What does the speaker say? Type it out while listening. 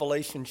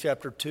Revelation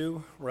chapter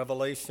 2,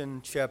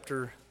 Revelation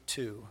chapter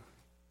 2.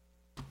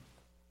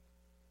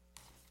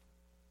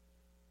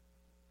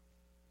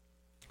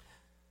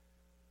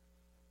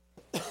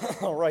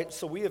 All right,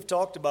 so we have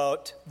talked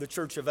about the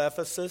church of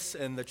Ephesus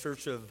and the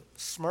church of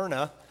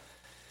Smyrna.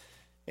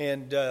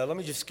 And let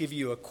me just give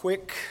you a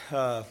quick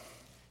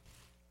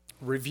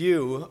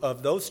review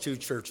of those two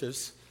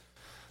churches.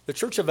 The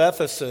church of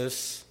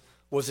Ephesus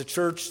was a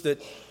church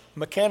that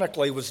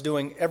mechanically was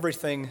doing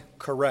everything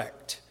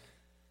correct.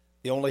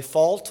 The only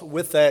fault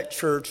with that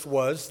church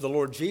was the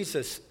Lord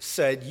Jesus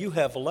said, "You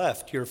have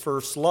left your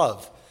first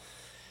love."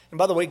 And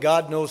by the way,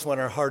 God knows when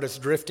our heart is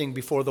drifting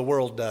before the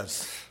world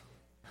does.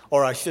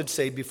 Or I should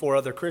say, before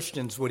other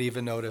Christians would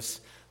even notice.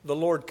 The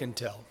Lord can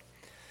tell.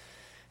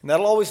 And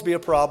that'll always be a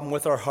problem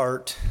with our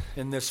heart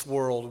in this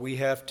world. We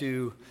have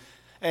to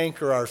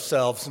anchor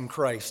ourselves in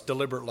Christ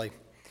deliberately.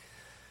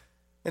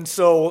 And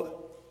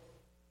so,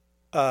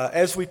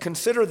 as we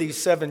consider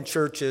these 7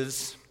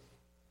 churches,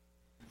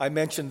 I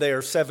mentioned they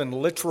are 7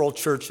 literal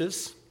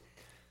churches.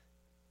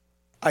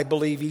 I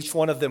believe each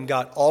one of them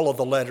got all of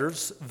the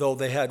letters, though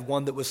they had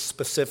one that was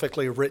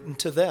specifically written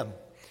to them.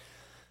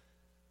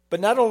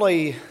 But not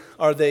only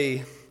are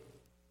they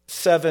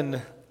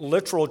 7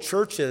 literal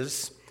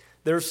churches,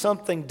 there's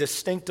something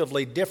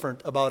distinctively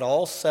different about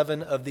all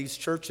 7 of these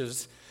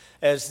churches,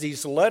 as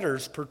these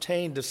letters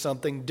pertain to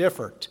something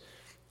different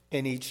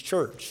in each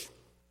church.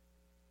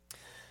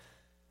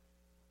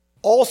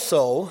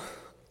 Also,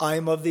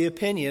 I'm of the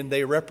opinion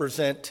they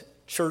represent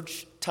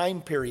church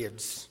time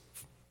periods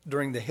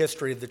during the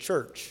history of the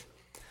church.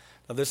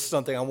 Now, this is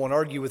something I won't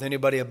argue with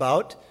anybody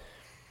about,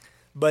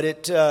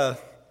 but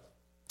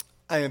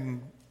I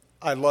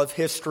love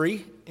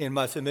history. In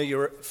my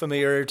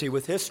familiarity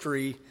with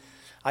history,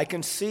 I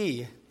can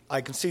see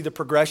the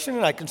progression,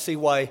 and I can see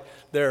why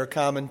there are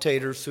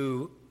commentators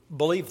who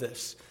believe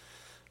this.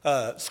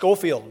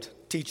 Scofield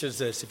teaches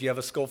this, if you have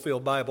a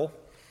Scofield Bible.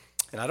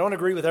 And I don't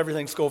agree with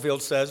everything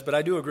Scofield says, but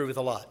I do agree with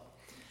a lot.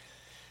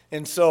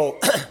 And so,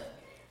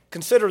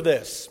 consider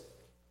this.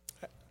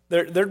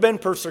 There'd been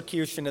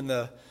persecution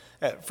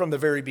from the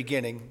very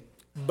beginning,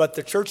 but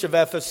the church of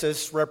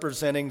Ephesus,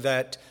 representing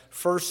that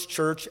first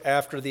church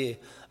after the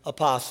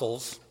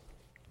apostles,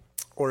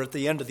 or at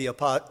the end of the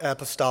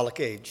apostolic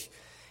age.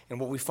 And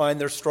what we find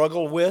their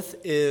struggle with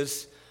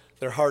is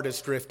their heart is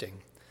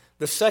drifting.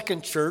 The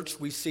second church,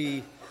 we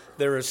see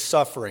there is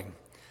suffering.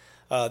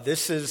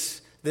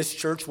 This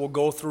church will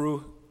go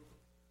through,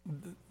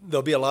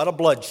 there'll be a lot of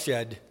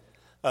bloodshed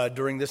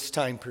during this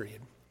time period.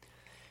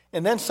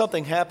 And then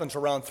something happens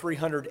around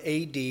 300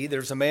 AD.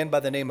 There's a man by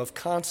the name of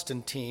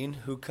Constantine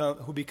who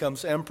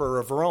becomes emperor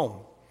of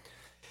Rome.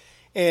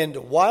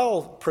 And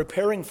while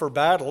preparing for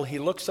battle, he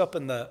looks up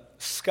in the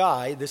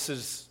sky. This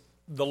is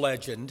the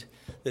legend.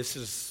 This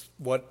is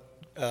what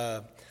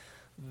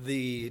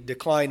the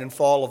decline and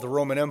fall of the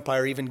Roman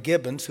Empire, even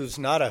Gibbons, who's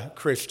not a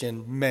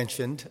Christian,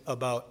 mentioned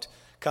about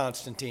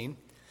Constantine.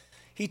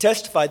 He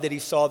testified that he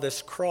saw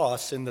this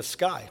cross in the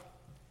sky.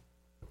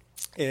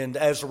 And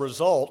as a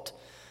result,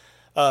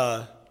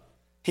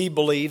 he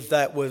believed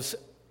that was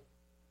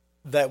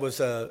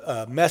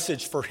a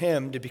message for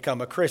him to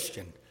become a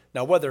Christian.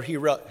 Now, whether he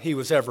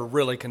was ever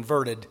really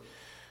converted,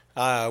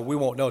 we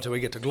won't know till we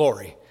get to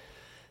glory.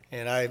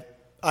 And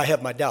I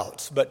have my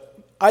doubts. But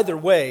either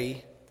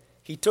way,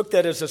 he took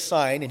that as a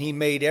sign, and he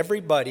made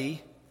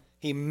everybody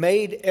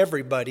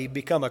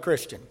become a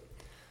Christian.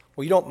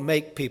 Well, you don't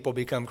make people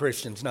become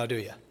Christians now, do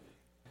you?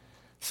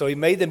 So he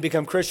made them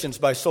become Christians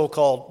by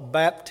so-called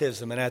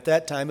baptism. And at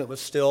that time, it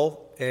was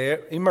still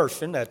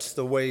immersion. That's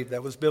the way,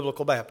 that was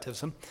biblical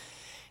baptism.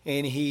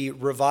 And he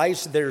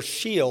revised their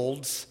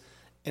shields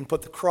and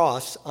put the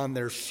cross on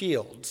their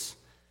shields.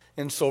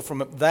 And so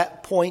from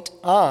that point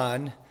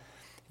on,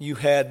 you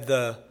had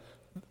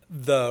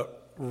the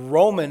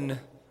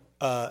Roman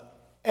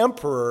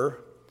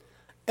emperor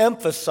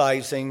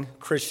emphasizing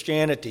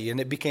Christianity, and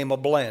it became a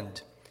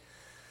blend.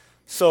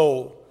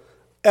 So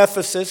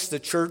Ephesus, the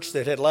church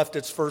that had left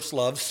its first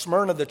love,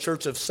 Smyrna, the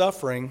church of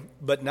suffering,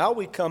 but now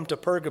we come to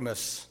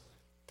Pergamos,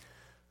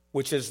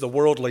 which is the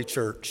worldly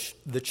church,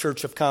 the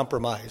church of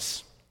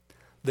compromise,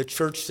 the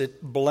church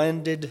that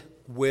blended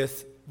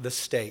with the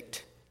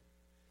state.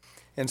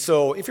 And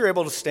so if you're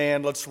able to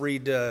stand, let's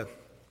read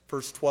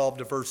verse 12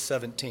 to verse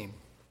 17.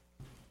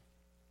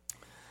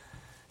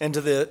 "And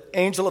to the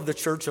angel of the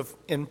church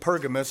in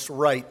Pergamos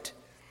write,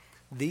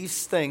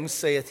 These things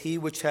saith he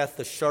which hath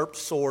the sharp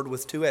sword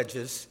with 2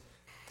 edges,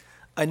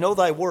 I know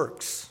thy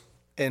works,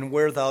 and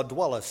where thou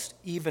dwellest,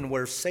 even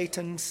where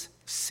Satan's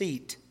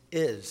seat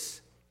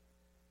is.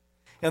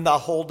 And thou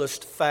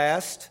holdest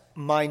fast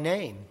my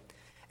name,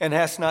 and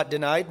hast not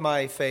denied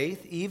my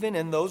faith, even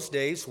in those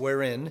days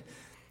wherein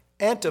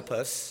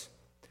Antipas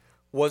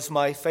was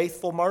my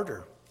faithful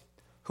martyr,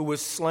 who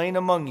was slain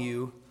among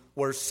you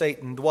where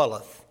Satan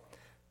dwelleth."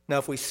 Now,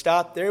 if we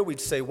stop there, we'd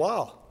say,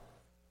 wow,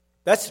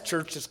 that's the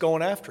church that's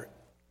going after it.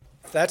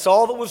 If that's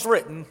all that was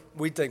written,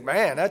 we'd think,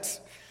 man,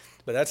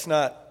 but that's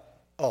not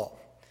all.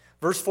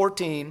 Verse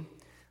 14,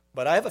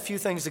 "But I have a few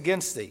things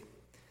against thee,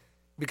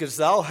 because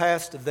thou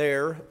hast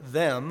there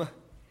them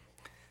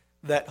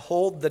that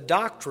hold the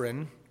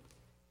doctrine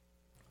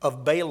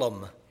of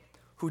Balaam,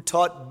 who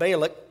taught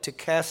Balak to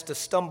cast a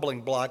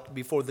stumbling block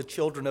before the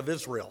children of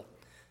Israel,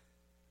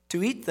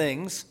 to eat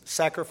things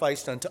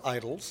sacrificed unto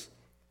idols,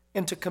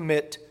 and to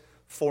commit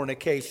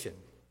fornication.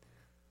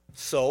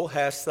 So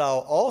hast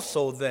thou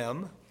also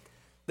them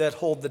that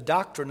hold the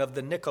doctrine of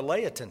the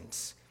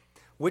Nicolaitans,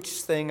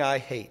 which thing I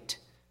hate.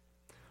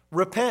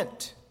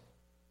 Repent,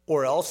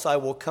 or else I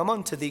will come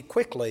unto thee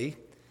quickly,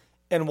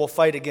 and will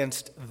fight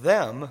against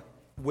them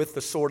with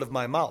the sword of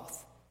my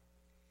mouth.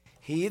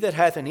 He that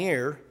hath an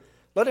ear,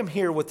 let him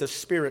hear what the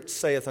Spirit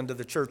saith unto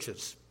the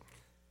churches.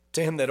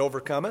 To him that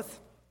overcometh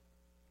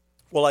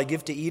will I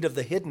give to eat of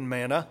the hidden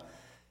manna,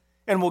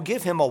 and will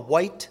give him a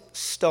white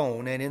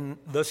stone, and in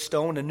the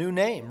stone a new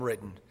name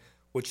written,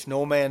 which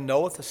no man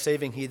knoweth,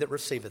 saving he that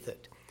receiveth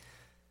it.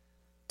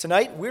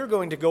 Tonight we're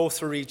going to go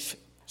through each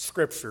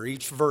scripture,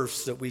 each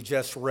verse that we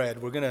just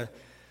read. We're going to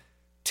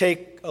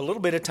take a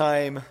little bit of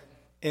time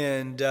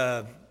and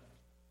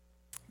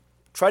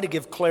try to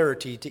give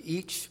clarity to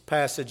each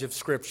passage of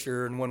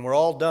Scripture, and when we're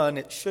all done,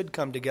 it should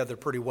come together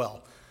pretty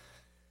well.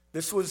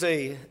 This was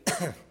a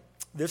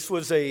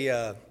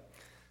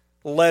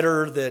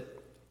letter that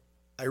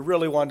I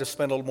really wanted to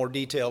spend a little more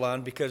detail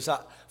on because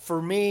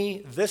for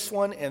me, this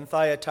one and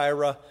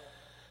Thyatira,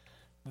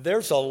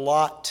 there's a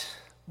lot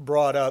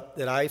brought up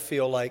that I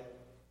feel like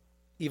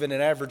even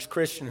an average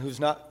Christian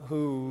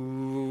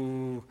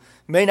who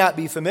may not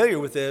be familiar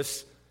with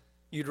this,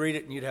 you'd read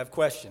it and you'd have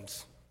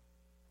questions.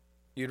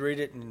 You'd read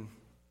it and,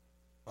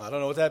 I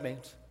don't know what that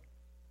means.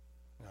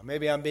 Now,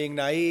 maybe I'm being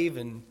naive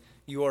and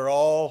you are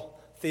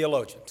all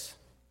theologians.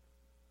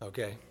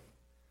 Okay?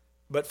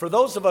 But for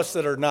those of us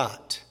that are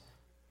not,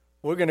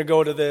 we're going to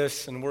go to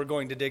this and we're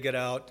going to dig it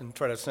out and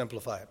try to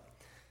simplify it.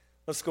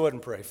 Let's go ahead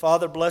and pray.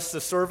 Father, bless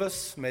the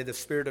service. May the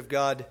Spirit of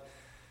God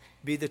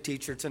be the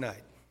teacher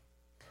tonight.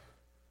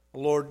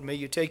 Lord, may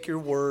you take your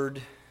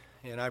word,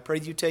 and I pray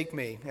that you take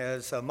me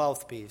as a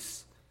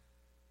mouthpiece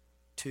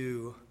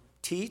to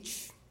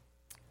teach,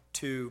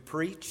 to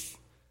preach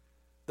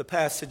the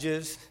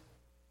passages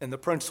and the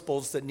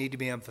principles that need to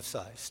be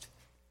emphasized.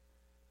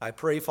 I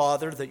pray,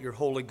 Father, that your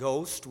Holy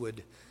Ghost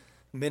would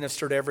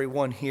minister to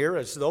everyone here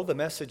as though the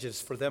message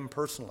is for them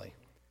personally.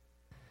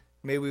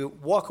 May we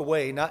walk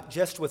away not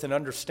just with an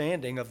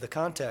understanding of the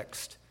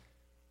context,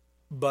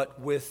 but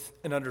with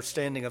an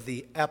understanding of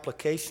the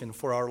application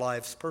for our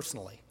lives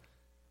personally.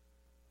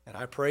 And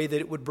I pray that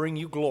it would bring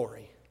you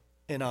glory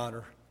and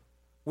honor.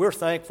 We're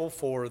thankful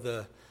for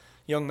the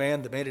young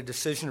man that made a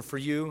decision for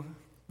you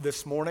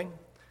this morning.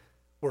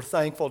 We're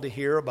thankful to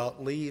hear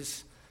about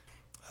Lee's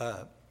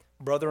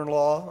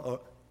brother-in-law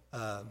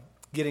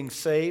getting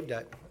saved.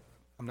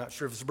 I'm not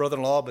sure if it's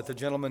brother-in-law, but the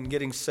gentleman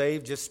getting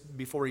saved just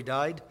before he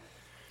died.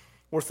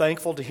 We're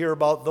thankful to hear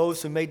about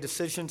those who made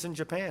decisions in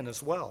Japan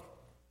as well.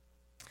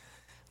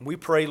 We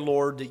pray,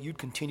 Lord, that you'd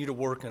continue to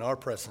work in our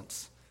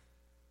presence.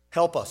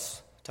 Help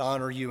us to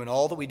honor you in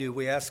all that we do.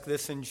 We ask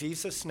this in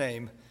Jesus'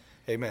 name.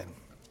 Amen.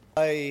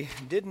 I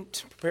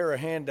didn't prepare a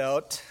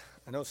handout.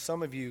 I know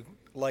some of you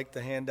like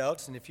the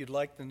handouts, and if you'd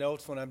like the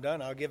notes when I'm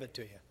done, I'll give it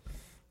to you.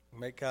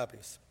 Make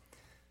copies.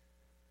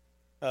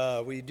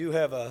 We do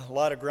have a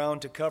lot of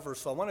ground to cover,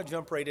 so I want to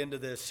jump right into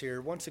this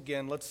here. Once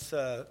again, let's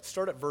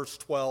start at verse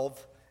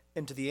 12,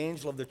 into the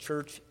angel of the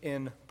church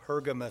in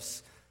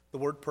Pergamos. The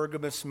word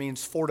Pergamos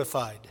means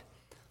fortified.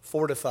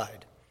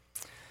 Fortified.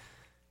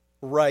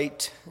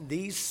 Write,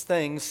 these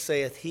things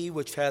saith he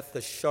which let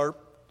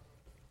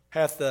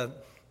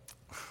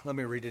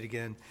me read it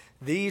again.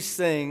 These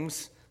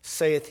things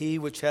saith he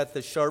which hath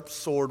the sharp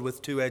sword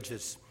with two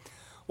edges.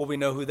 Well, we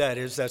know who that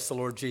is. That's the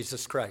Lord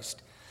Jesus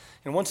Christ.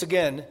 And once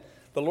again,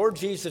 the Lord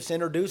Jesus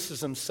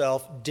introduces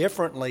himself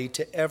differently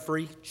to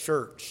every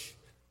church.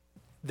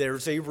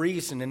 There's a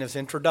reason in his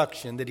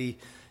introduction that he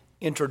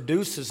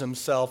introduces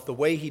himself the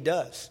way he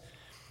does.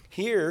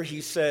 Here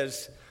he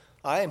says,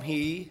 I am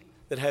he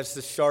that has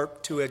the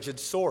sharp two-edged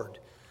sword.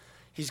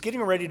 He's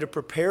getting ready to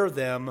prepare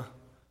them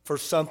for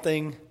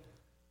something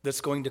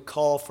that's going to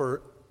call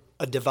for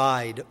a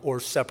divide or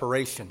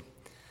separation.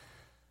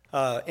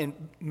 In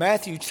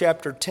Matthew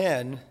chapter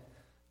 10,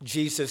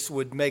 Jesus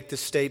would make the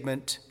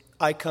statement,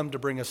 I come to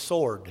bring a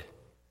sword.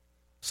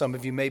 Some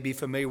of you may be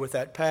familiar with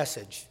that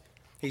passage.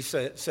 He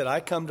said,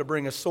 I come to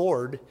bring a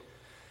sword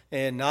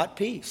and not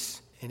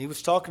peace. And he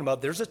was talking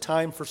about there's a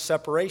time for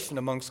separation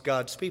amongst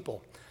God's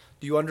people.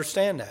 Do you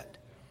understand that?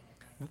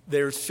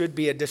 There should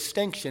be a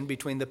distinction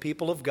between the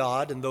people of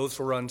God and those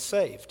who are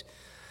unsaved.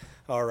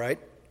 All right?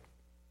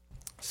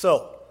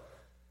 So,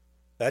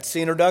 that's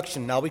the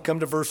introduction. Now we come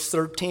to verse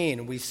 13,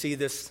 and we see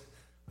this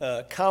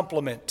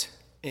compliment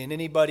in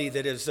anybody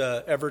that has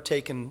ever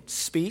taken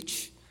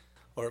speech,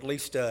 or at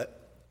least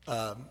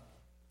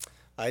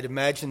I'd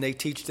imagine they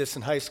teach this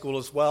in high school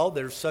as well.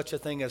 There's such a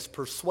thing as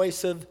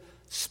persuasive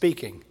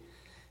speaking.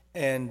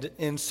 And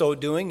in so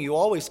doing, you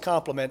always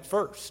compliment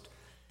first.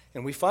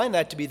 And we find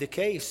that to be the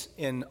case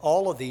in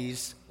all of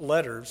these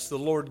letters. The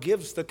Lord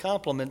gives the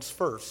compliments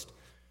first.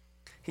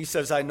 He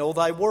says, I know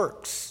thy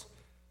works.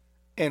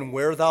 and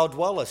where thou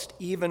dwellest,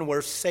 even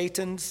where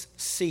Satan's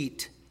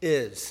seat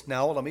is.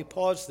 Now, let me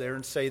pause there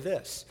and say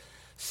this.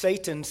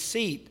 Satan's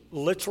seat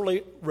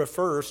literally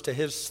refers to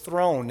his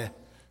throne,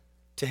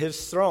 to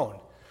his throne.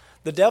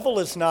 The devil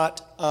is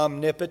not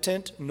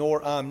omnipotent,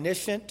 nor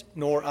omniscient,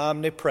 nor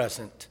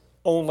omnipresent.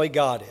 Only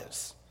God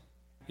is.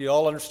 You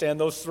all understand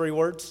those three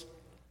words?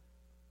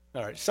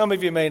 All right, some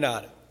of you may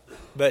not,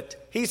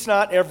 but he's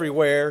not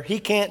everywhere. He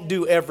can't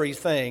do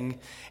everything,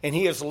 and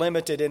he is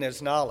limited in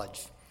his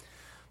knowledge.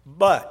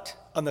 But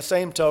on the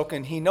same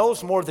token, he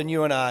knows more than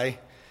you and I.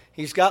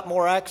 He's got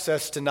more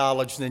access to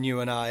knowledge than you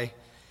and I,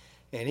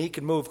 and he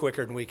can move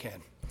quicker than we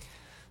can.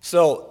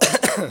 So,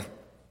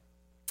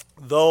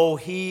 though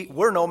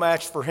we're no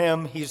match for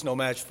him, he's no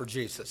match for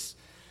Jesus.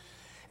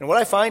 And what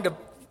I find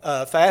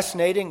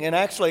fascinating and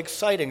actually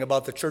exciting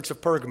about the church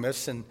of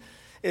Pergamos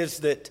is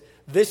that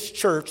this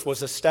church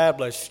was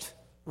established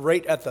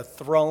right at the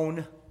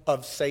throne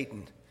of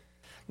Satan.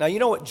 Now, you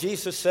know what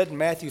Jesus said in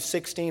Matthew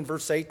 16,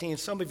 verse 18?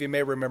 Some of you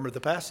may remember the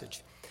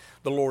passage.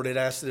 The Lord had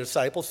asked the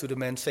disciples, who do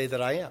men say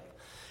that I am?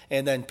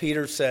 And then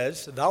Peter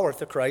says, thou art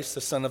the Christ,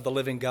 the Son of the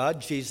living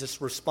God.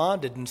 Jesus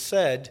responded and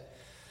said,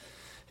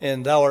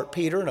 and thou art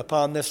Peter, and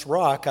upon this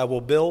rock I will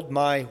build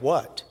my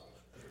what?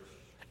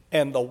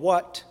 And the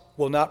what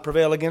will not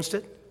prevail against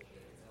it?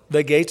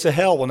 The gates of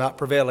hell will not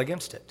prevail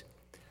against it.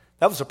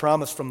 That was a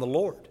promise from the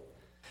Lord.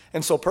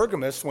 And so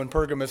Pergamos, when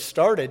Pergamos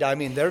started, I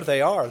mean, there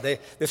they are.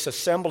 This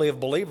assembly of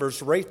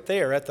believers right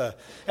there at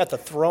the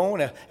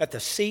throne, at the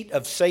seat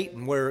of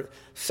Satan, where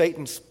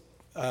Satan's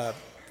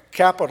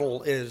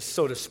capital is,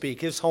 so to speak,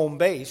 his home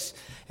base.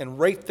 And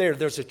right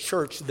there's a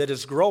church that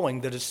is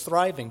growing, that is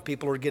thriving.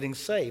 People are getting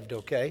saved,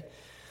 okay?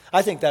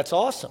 I think that's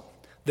awesome.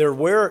 They're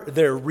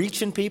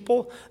reaching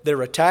people,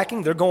 they're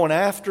attacking, they're going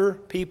after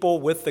people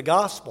with the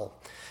gospel.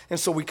 And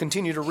so we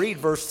continue to read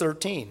verse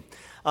 13.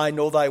 I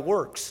know thy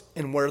works,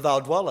 and where thou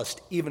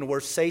dwellest, even where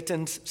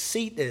Satan's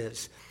seat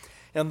is,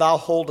 and thou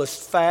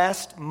holdest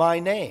fast my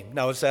name.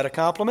 Now, is that a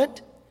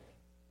compliment?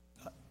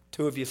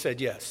 Two of you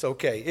said yes.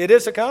 Okay, it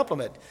is a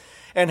compliment.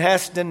 And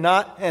hast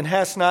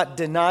not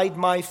denied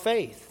my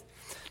faith.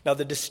 Now,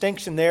 the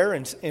distinction there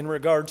in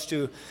regards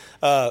to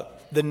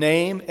the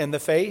name and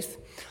the faith,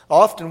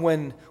 often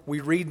when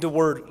we read the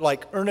word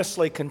like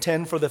earnestly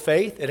contend for the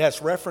faith, it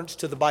has reference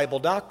to the Bible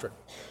doctrine.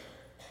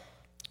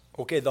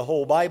 Okay, the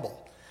whole Bible.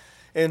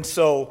 And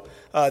so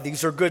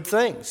these are good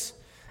things.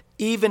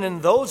 Even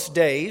in those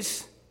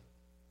days,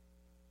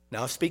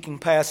 now speaking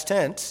past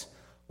tense,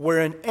 were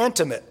an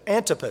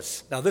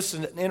Antipas. Now this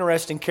is an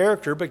interesting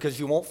character because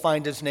you won't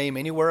find his name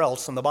anywhere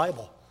else in the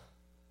Bible.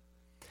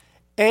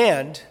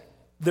 And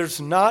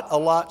there's not a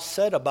lot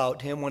said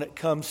about him when it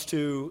comes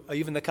to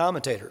even the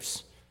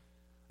commentators.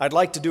 I'd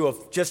like to do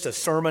just a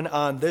sermon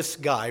on this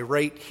guy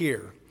right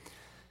here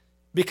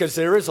because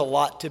there is a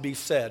lot to be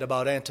said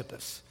about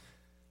Antipas.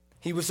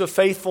 He was a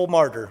faithful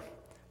martyr.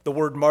 The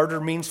word martyr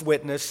means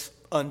witness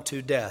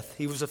unto death.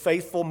 He was a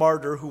faithful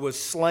martyr who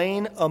was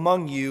slain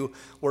among you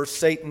where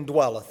Satan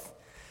dwelleth.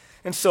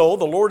 And so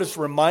the Lord is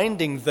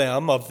reminding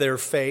them of their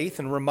faith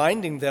and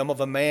reminding them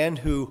of a man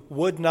who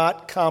would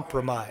not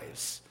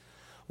compromise.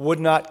 Would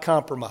not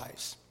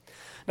compromise.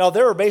 Now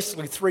there are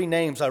basically three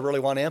names I really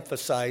want to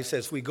emphasize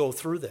as we go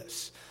through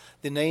this.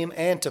 The name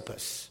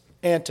Antipas.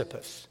 And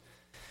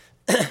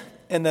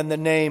then the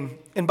name,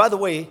 and by the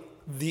way,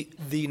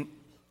 the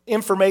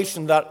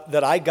information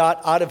that I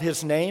got out of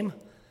his name,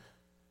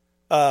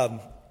 I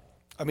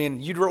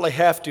mean, you'd really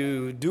have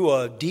to do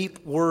a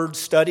deep word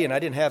study, and I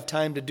didn't have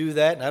time to do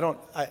that. And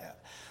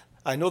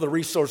I know the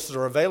resources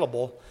are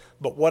available,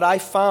 but what I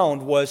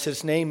found was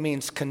his name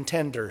means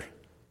contender.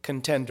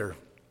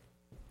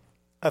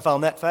 I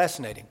found that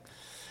fascinating.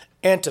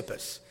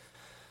 Antipas.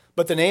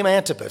 But the name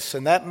Antipas,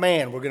 and that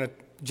man, we're going to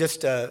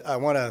just, I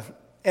want to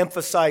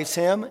emphasize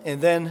him,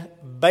 and then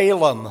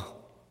Balaam.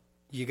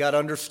 You got to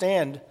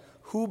understand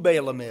who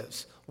Balaam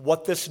is,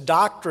 what this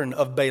doctrine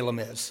of Balaam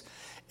is.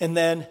 And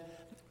then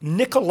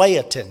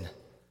Nicolaitan.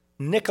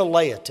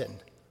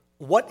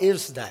 What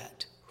is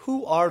that?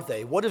 Who are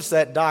they? What is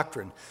that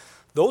doctrine?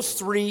 Those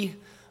three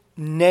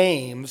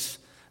names,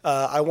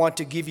 I want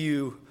to give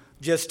you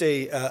just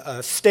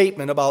a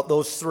statement about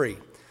those three.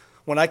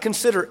 When I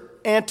consider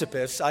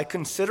Antipas, I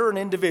consider an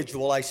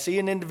individual, I see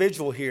an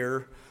individual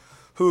here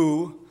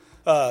who,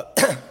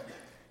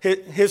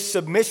 his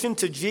submission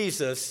to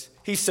Jesus,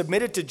 he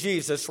submitted to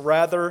Jesus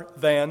rather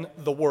than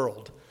the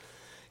world.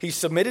 He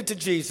submitted to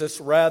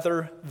Jesus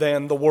rather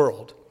than the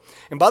world.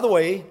 And by the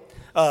way,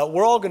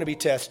 we're all going to be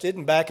tested.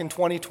 And back in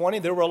 2020,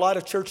 there were a lot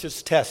of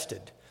churches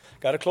tested.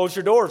 Got to close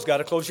your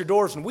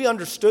doors. And we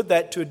understood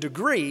that to a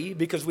degree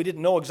because we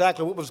didn't know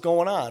exactly what was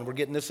going on. We're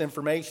getting this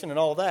information and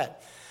all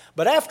that.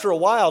 But after a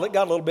while, it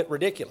got a little bit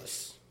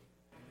ridiculous.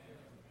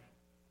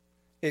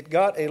 It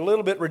got a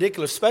little bit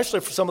ridiculous,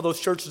 especially for some of those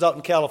churches out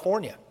in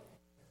California.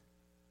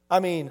 I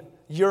mean,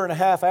 year and a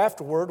half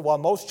afterward, while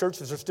most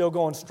churches are still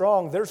going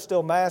strong, they're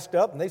still masked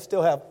up and they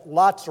still have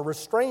lots of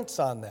restraints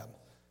on them.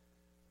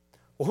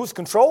 Well, who's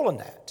controlling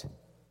that?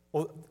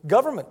 Well,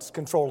 government's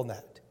controlling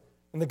that.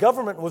 And the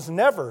government was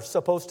never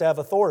supposed to have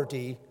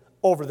authority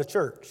over the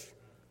church.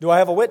 Do I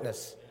have a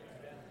witness?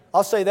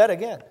 I'll say that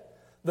again.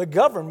 The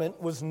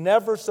government was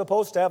never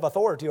supposed to have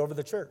authority over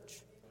the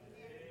church.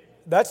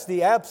 That's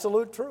the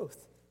absolute truth.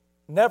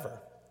 Never.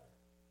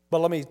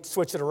 But let me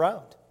switch it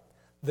around.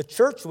 The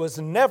church was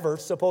never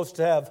supposed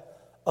to have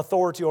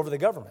authority over the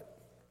government.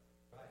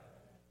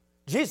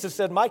 Jesus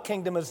said, my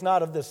kingdom is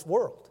not of this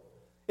world.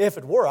 If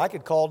it were, I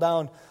could call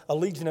down a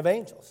legion of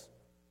angels.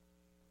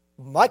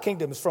 My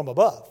kingdom is from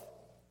above.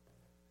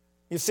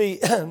 You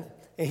see,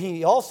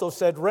 he also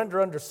said,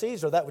 render unto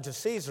Caesar that which is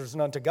Caesar's,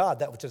 and unto God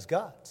that which is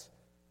God's.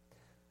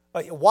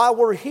 While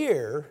we're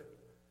here,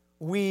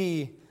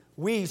 we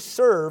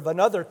serve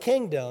another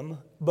kingdom,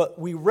 but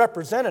we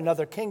represent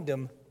another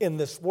kingdom in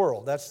this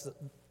world. That's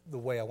the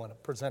way I want to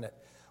present it.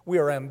 We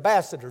are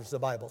ambassadors, the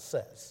Bible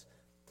says.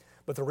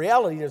 But the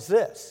reality is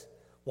this.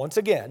 Once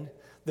again,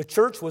 the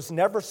church was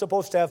never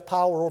supposed to have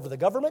power over the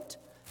government,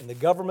 and the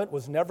government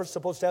was never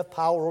supposed to have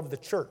power over the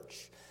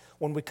church.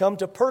 When we come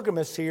to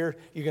Pergamos here,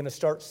 you're going to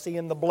start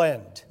seeing the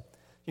blend.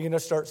 You're going to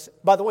start,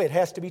 by the way, it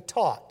has to be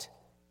taught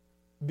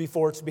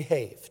before it's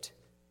behaved.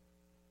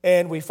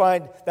 And we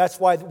find, that's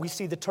why we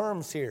see the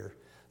terms here.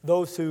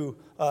 Those who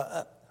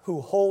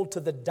hold to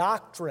the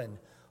doctrine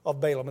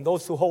of Balaam and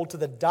those who hold to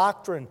the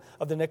doctrine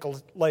of the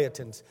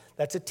Nicolaitans.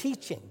 That's a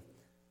teaching.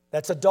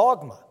 That's a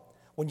dogma.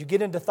 When you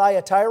get into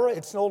Thyatira,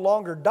 it's no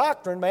longer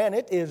doctrine,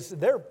 man.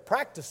 They're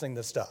practicing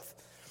this stuff.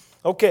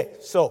 Okay,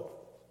 so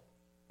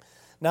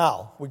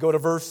now we go to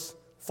verse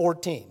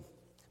 14.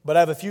 But I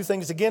have a few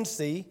things against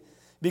thee,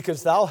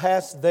 because thou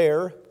hast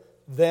there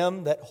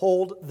them that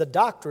hold the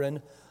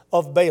doctrine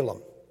of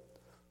Balaam,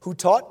 who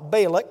taught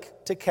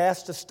Balak to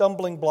cast a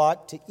stumbling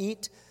block, to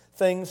eat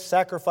things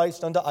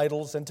sacrificed unto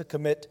idols, and to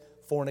commit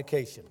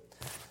fornication.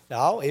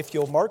 Now, if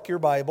you'll mark your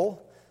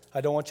Bible,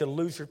 I don't want you to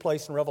lose your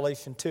place in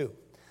Revelation 2.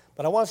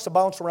 But I want us to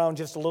bounce around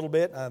just a little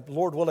bit.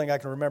 Lord willing, I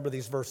can remember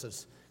these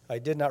verses. I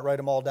did not write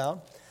them all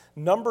down.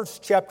 Numbers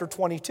chapter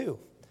 22.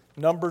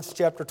 Numbers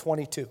chapter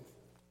 22.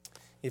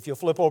 If you'll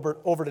flip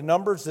over to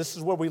Numbers, this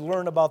is where we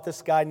learn about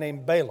this guy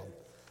named Balaam.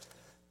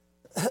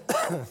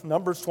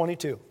 Numbers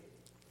 22.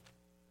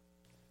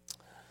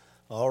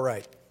 All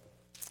right.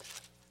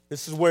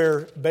 This is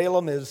where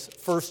Balaam is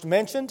first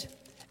mentioned.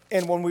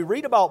 And when we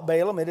read about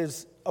Balaam, it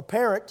is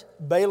apparent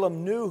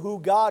Balaam knew who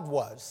God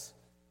was.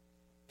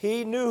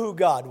 He knew who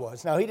God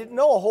was. Now, he didn't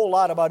know a whole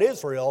lot about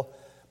Israel,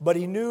 but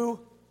he knew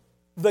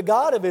the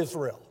God of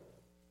Israel.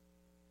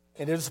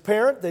 And it is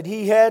apparent that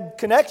he had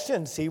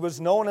connections. He was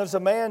known as a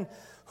man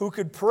who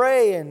could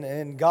pray,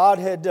 and God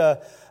had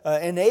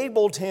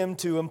enabled him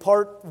to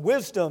impart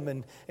wisdom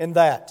and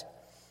that.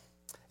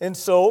 And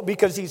so,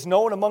 because he's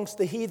known amongst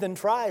the heathen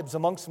tribes,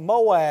 amongst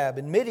Moab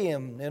and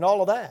Midian and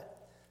all of that.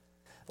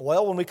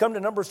 Well, when we come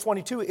to Numbers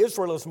 22,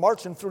 Israel is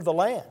marching through the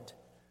land.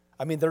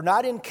 I mean, they're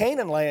not in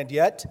Canaan land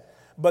yet,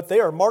 but they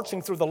are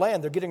marching through the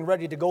land. They're getting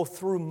ready to go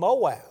through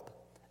Moab.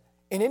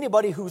 And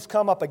anybody who's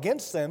come up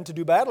against them to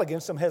do battle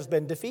against them has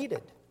been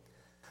defeated.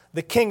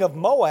 The king of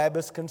Moab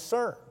is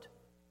concerned.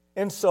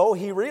 And so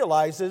he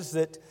realizes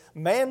that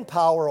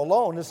manpower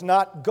alone is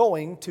not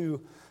going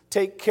to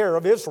take care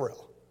of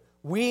Israel.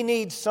 We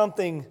need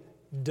something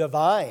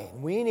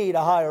divine. We need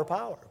a higher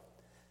power.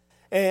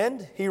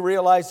 And he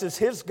realizes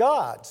his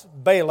gods,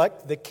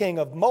 Balak, the king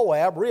of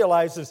Moab,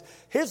 realizes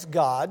his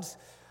gods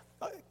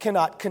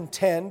cannot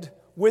contend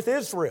with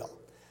Israel.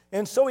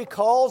 And so he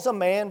calls a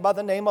man by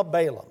the name of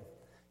Balaam.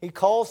 He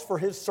calls for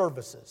his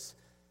services.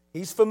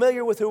 He's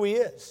familiar with who he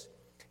is.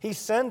 He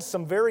sends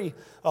some men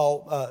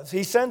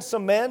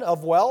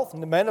of wealth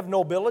and the men of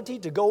nobility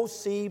to go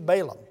see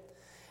Balaam.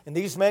 And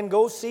these men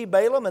go see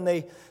Balaam, and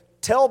they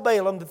tell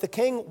Balaam that the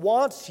king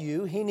wants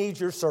you. He needs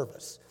your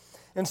service.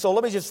 And so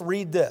let me just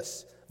read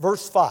this.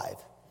 Verse 5.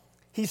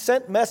 He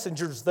sent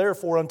messengers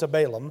therefore unto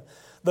Balaam,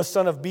 the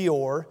son of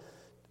Beor,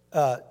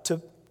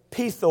 to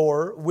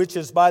Pethor, which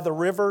is by the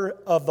river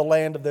of the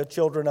land of the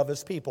children of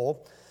his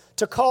people,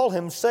 to call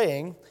him,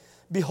 saying,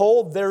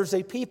 Behold, there's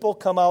a people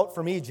come out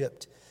from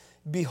Egypt.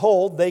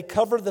 Behold, they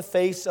cover the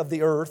face of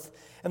the earth,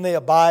 and they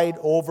abide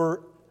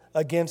over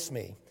against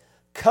me.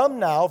 Come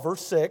now,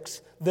 verse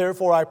 6,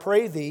 therefore I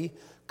pray thee,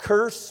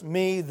 curse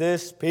me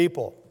this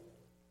people.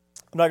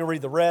 I'm not going to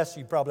read the rest.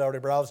 You probably already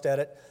browsed at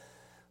it.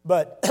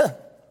 But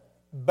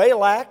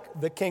Balak,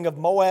 the king of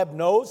Moab,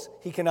 knows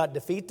he cannot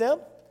defeat them.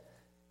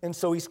 And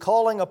so he's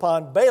calling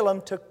upon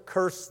Balaam to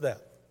curse them.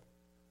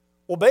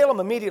 Well, Balaam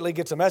immediately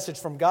gets a message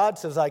from God,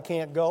 says, I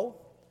can't go.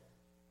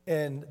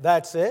 And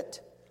that's it.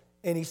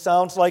 And he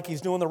sounds like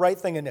he's doing the right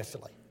thing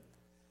initially.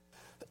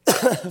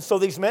 So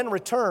these men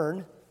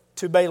return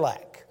to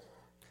Balak.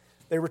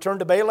 They return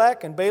to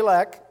Balak, and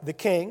Balak, the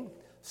king,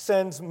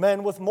 sends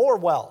men with more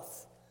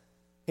wealth.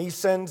 He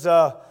sends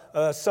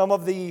some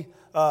of the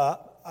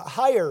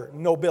higher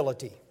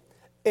nobility,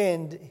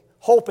 and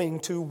hoping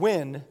to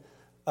win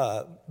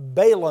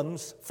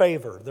Balaam's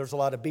favor. There's a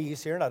lot of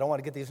B's here, and I don't want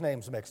to get these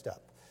names mixed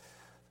up.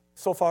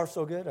 So far,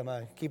 so good? Am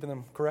I keeping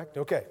them correct?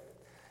 Okay.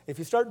 If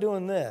you start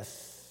doing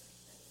this,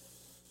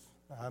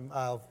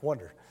 I'll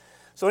wonder.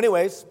 So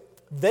anyways,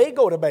 they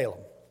go to Balaam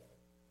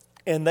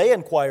and they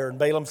inquire, and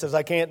Balaam says,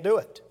 I can't do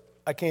it.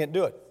 I can't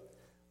do it.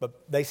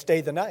 But they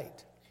stay the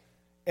night.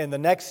 And the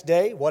next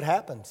day, what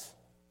happens?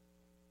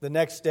 The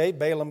next day,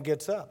 Balaam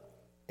gets up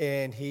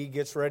and he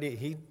gets ready.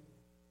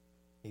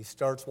 He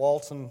starts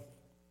waltzing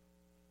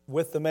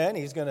with the men.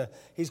 He's going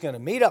to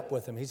meet up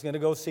with them. He's going to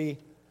go see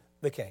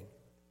the king.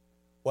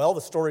 Well,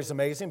 the story's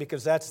amazing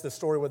because that's the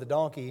story where the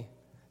donkey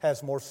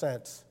has more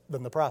sense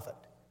than the prophet.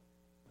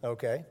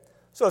 Okay?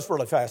 So it's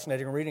really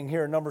fascinating reading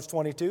here in Numbers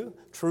 22.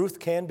 Truth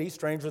can be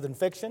stranger than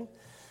fiction.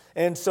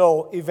 And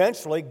so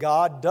eventually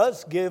God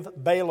does give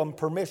Balaam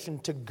permission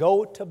to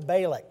go to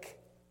Balak.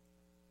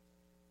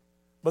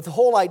 But the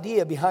whole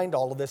idea behind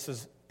all of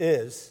this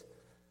is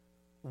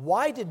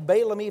why did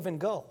Balaam even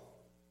go?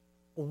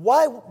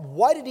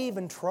 Why did he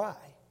even try?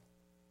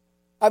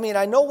 I mean,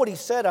 I know what he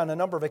said on a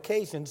number of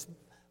occasions,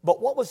 but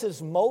what was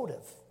his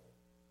motive?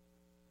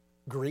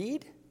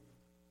 Greed?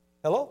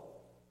 Hello?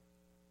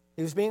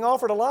 He was being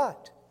offered a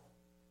lot.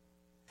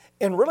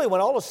 And really,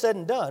 when all is said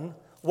and done,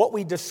 what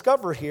we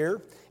discover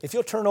here, if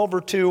you'll turn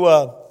over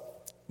to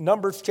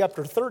Numbers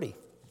chapter 30.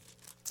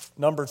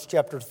 Numbers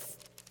chapter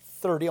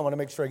 30. I want to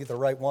make sure I get the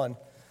right one.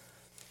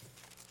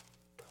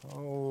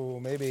 Oh,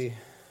 maybe.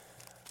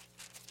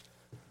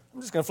 I'm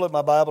just going to flip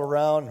my Bible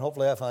around and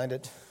hopefully I find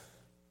it.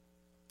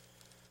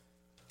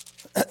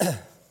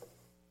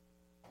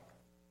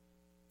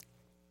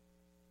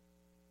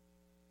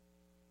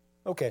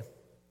 Okay.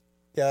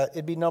 Yeah,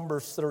 it'd be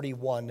Numbers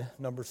 31.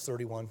 Numbers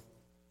 31.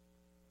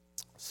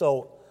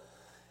 So,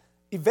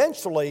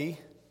 eventually,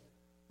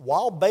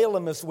 while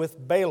Balaam is with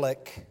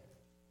Balak,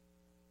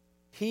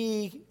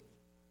 he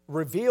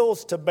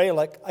reveals to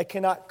Balak, I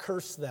cannot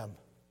curse them.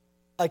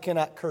 I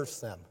cannot curse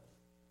them.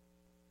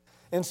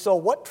 And so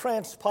what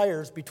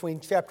transpires between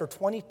chapter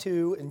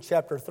 22 and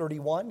chapter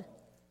 31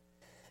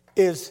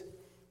 is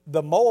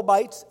the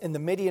Moabites and the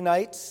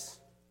Midianites,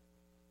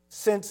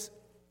 since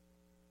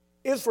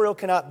Israel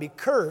cannot be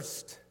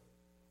cursed,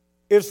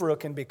 Israel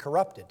can be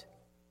corrupted.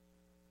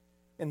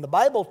 And the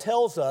Bible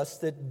tells us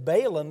that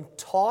Balaam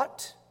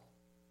taught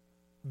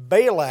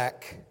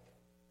Balak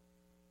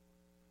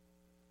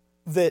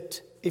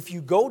that if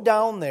you go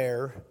down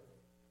there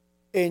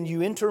and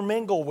you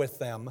intermingle with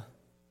them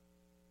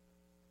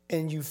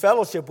and you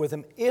fellowship with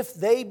them, if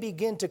they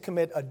begin to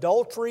commit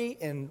adultery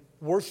and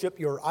worship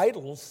your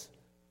idols,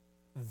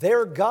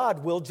 their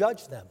God will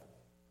judge them.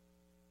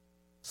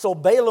 So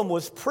Balaam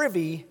was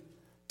privy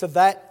to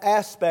that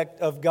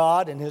aspect of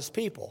God and his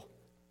people.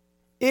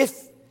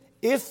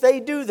 If they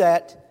do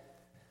that,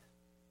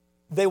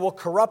 they will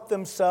corrupt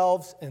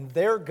themselves and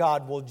their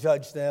God will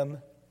judge them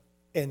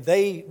and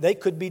they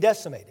could be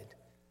decimated.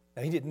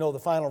 Now, he didn't know the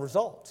final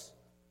results.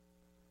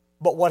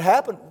 But what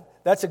happened,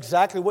 that's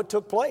exactly what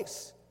took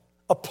place.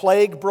 A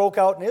plague broke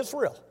out in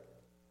Israel.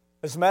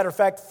 As a matter of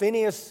fact,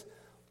 Phinehas,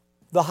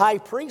 the high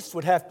priest,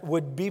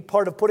 would be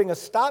part of putting a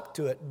stop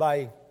to it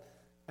by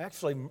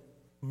actually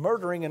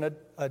murdering an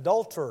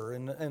adulterer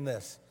in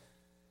this.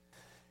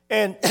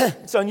 And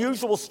it's an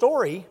unusual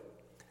story,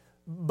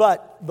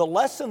 but the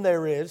lesson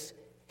there is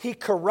he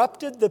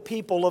corrupted the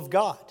people of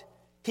God.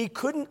 He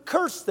couldn't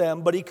curse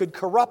them, but he could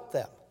corrupt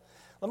them.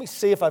 Let me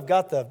see if I've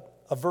got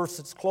a verse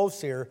that's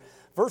close here.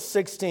 Verse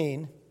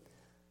 16,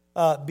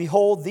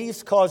 behold,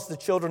 these caused the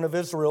children of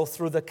Israel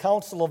through the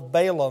counsel of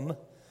Balaam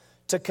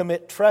to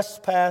commit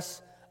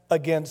trespass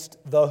against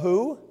the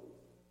who?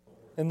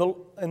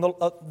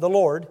 The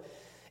Lord,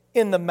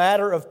 in the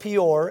matter of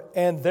Peor,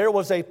 and there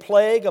was a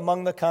plague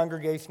among the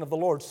congregation of the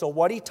Lord. So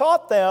what he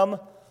taught them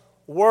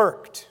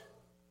worked.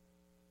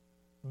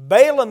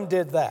 Balaam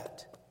did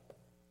that.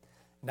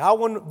 Now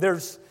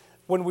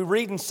when we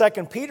read in 2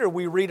 Peter,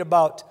 we read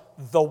about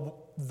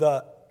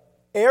the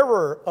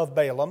error of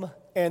Balaam,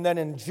 and then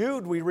in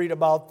Jude we read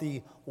about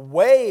the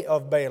way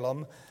of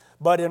Balaam,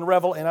 but and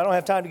I don't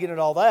have time to get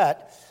into all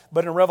that,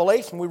 but in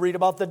Revelation we read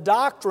about the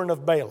doctrine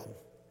of Balaam,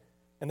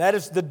 and that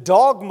is the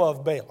dogma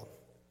of Balaam,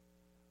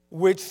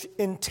 which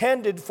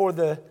intended for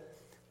the...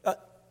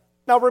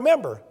 now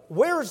remember,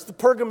 where is the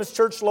Pergamos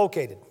church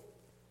located?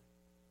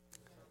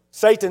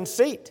 Satan's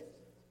seat.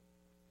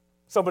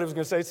 Somebody was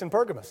going to say it's in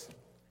Pergamos.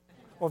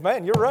 Well,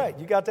 man, you're right.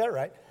 You got that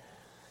right.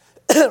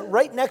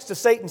 Right next to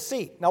Satan's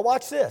seat. Now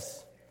watch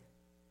this.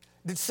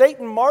 Did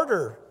Satan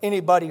martyr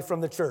anybody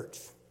from the church?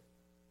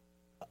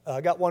 I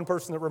got one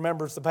person that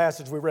remembers the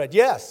passage we read.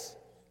 Yes.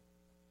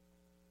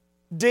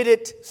 Did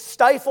it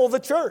stifle the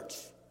church?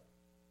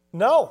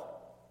 No.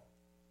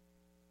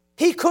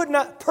 He could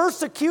not,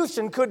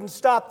 persecution couldn't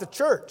stop the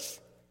church.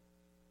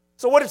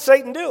 So what did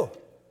Satan do?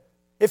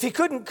 If he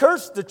couldn't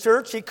curse the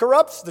church, he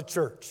corrupts the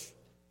church.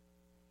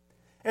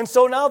 And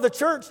so now the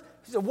church,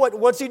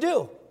 what's he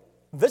do?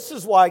 This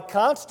is why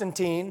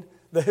Constantine,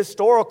 the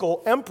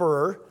historical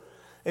emperor,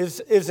 is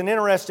an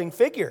interesting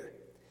figure.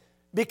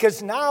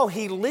 Because now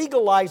he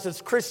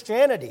legalizes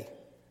Christianity.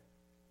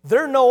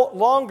 They're no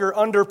longer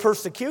under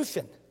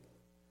persecution.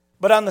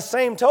 But on the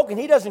same token,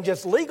 he doesn't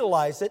just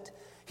legalize it,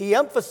 he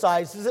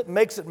emphasizes it,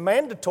 makes it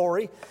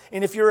mandatory,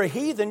 and if you're a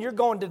heathen, you're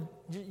going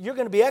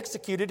to be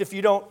executed if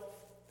you don't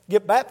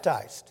get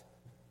baptized.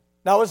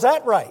 Now, is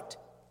that right?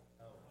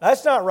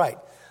 That's not right.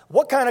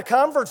 What kind of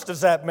converts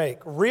does that make?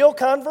 Real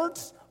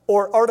converts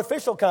or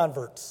artificial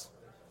converts?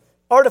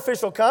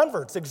 Artificial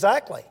converts,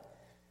 exactly.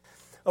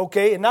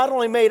 Okay, it not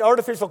only made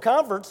artificial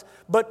converts,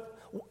 but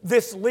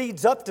this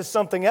leads up to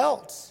something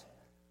else.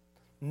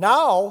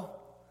 Now,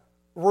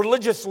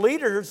 religious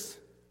leaders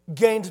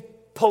gained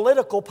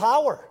political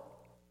power.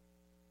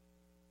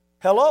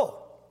 Hello.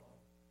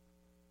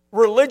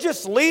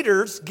 Religious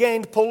leaders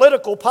gained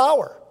political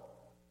power.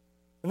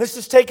 And this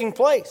is taking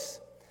place.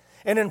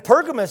 And in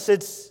Pergamos,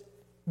 it's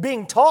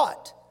being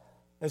taught.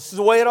 This is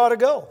the way it ought to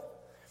go.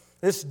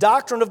 This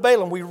doctrine of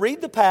Balaam. We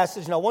read the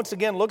passage. Now, once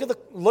again, look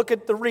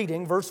at the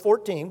reading, verse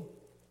 14.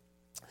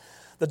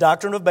 The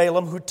doctrine of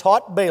Balaam, who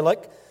taught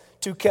Balak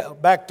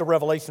back to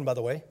Revelation, by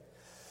the way,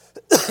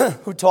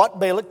 who taught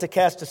Balak to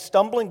cast a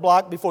stumbling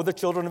block before the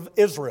children of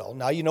Israel.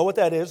 Now, you know what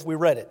that is. We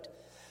read it.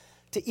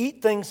 To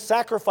eat things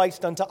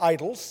sacrificed unto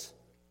idols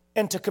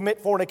and to commit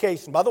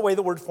fornication. By the way,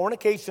 the word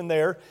fornication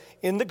there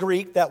in the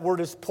Greek, that word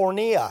is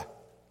porneia.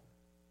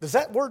 Does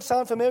that word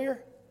sound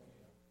familiar?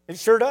 It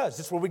sure does.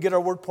 It's where we get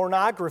our word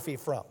pornography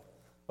from.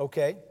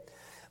 Okay?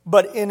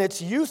 But in its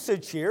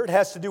usage here, it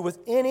has to do with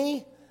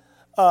any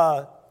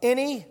I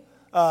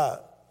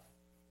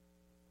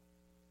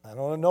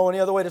don't know any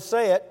other way to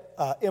say it,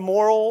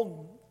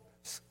 immoral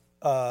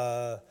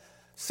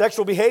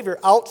sexual behavior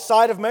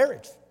outside of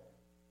marriage.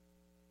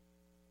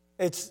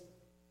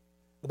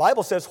 The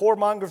Bible says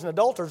whoremongers and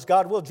adulterers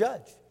God will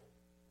judge.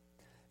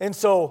 And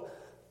so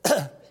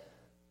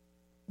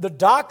the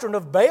doctrine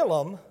of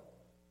Balaam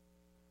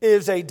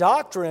is a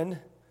doctrine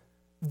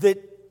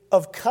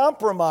of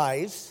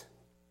compromise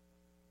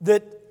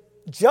that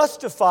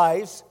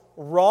justifies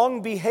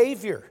wrong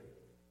behavior.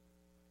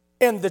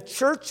 And the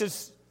church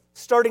is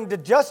starting to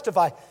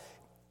justify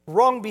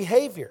wrong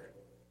behavior.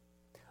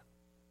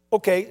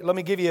 Okay, let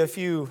me give you a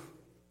few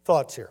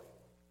thoughts here.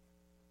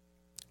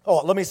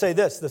 Oh, let me say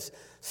this. This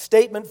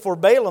statement for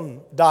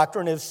Balaam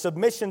doctrine is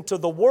submission to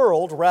the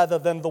world rather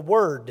than the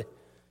word.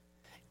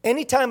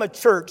 Anytime a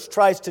church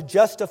tries to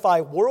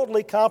justify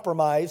worldly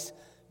compromise,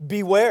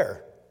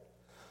 beware.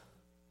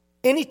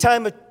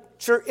 Anytime a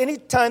church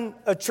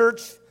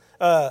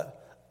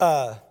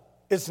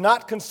is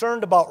not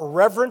concerned about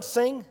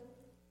reverencing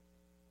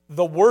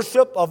the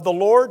worship of the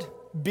Lord,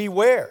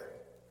 beware.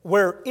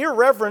 Where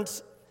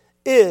irreverence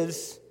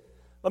is,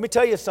 let me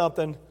tell you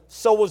something,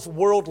 so is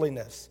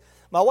worldliness.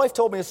 My wife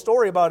told me a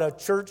story about a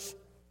church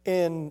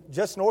in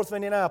just north of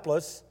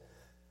Indianapolis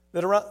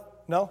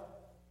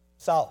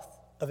south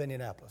of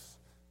Indianapolis.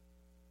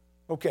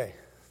 Okay.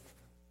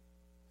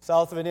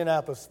 South of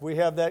Indianapolis. We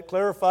have that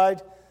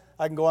clarified.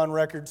 I can go on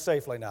record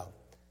safely now.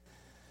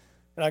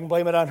 And I can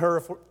blame it on her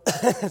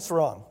if it's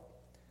wrong.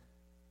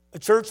 A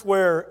church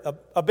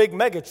a big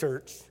mega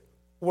church,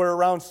 where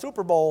around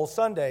Super Bowl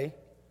Sunday,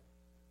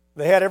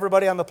 they had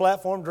everybody on the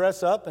platform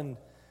dress up in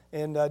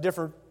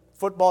different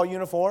football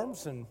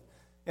uniforms and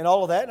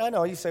all of that. And I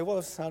know you say,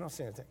 well, I don't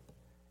see anything.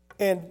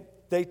 And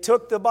they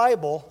took the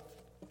Bible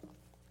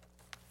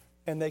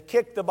and they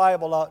kicked the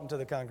Bible out into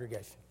the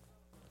congregation.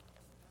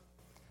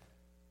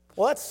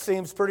 Well, that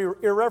seems pretty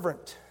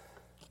irreverent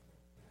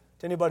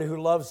to anybody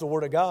who loves the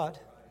Word of God.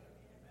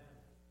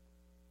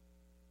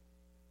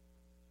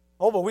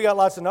 Oh, but we got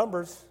lots of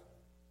numbers.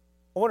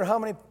 I wonder how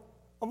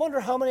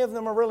many of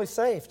them are really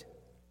saved.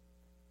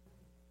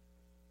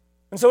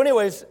 And so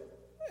anyways,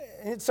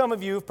 some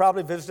of you have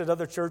probably visited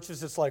other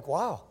churches. It's like,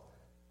 wow,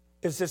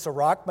 is this a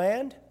rock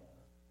band?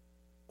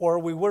 Or are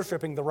we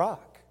worshiping the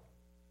rock?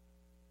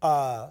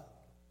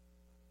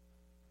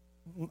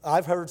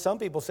 I've heard some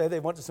people say they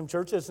went to some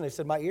churches and they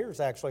said, my ears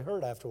actually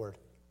hurt afterward.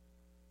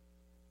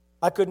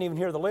 I couldn't even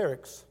hear the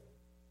lyrics.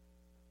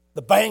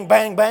 The bang,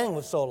 bang, bang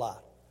was so loud.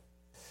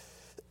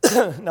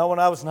 Now, when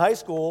I was in high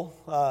school,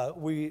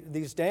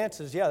 these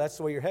dances, that's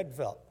the way your head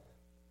felt.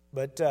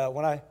 But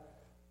when I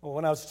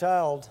was a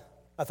child,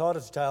 I thought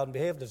as a child and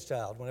behaved as a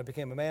child. When I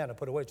became a man, I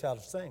put away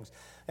childish things.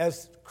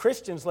 As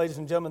Christians, ladies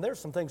and gentlemen, there's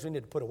some things we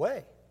need to put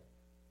away.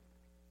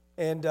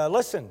 And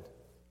listen,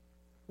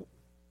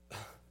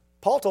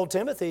 Paul told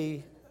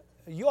Timothy,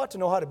 you ought to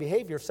know how to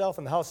behave yourself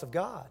in the house of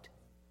God.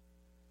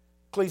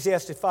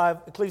 Ecclesiastes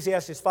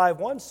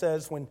 5:1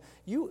 says, when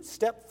you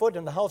step foot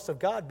in the house of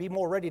God, be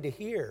more ready to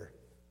hear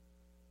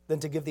than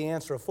to give the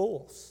answer of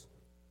fools.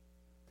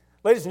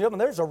 Ladies and gentlemen,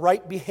 there's a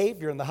right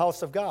behavior in the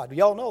house of God.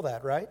 Y'all know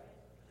that, right?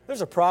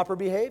 There's a proper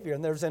behavior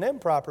and there's an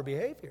improper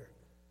behavior.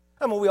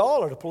 I mean, we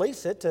all are to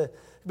police it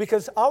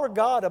because our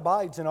God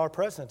abides in our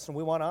presence and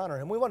we want to honor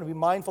Him. We want to be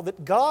mindful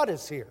that God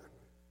is here.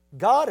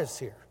 God is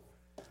here.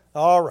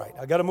 All right,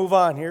 I got to move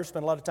on here.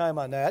 Spend a lot of time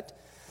on that.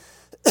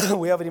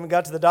 We haven't even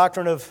got to the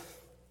doctrine of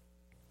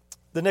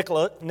the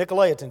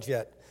Nicolaitans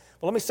yet.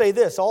 But let me say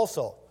this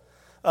also.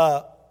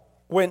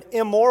 When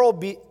immoral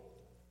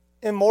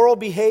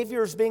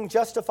behavior is being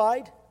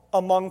justified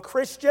among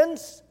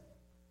Christians,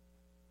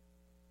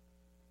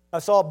 I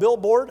saw a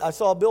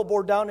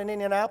billboard down in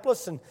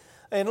Indianapolis,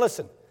 and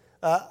listen,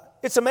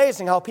 it's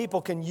amazing how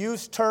people can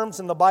use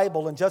terms in the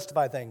Bible and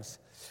justify things.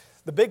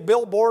 The big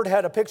billboard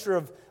had a picture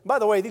of, by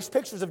the way, these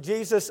pictures of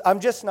Jesus, I'm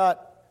just not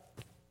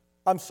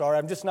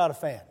a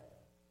fan.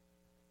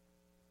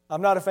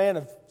 I'm not a fan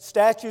of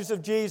statues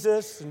of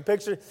Jesus and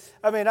pictures.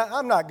 I mean,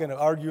 I'm not going to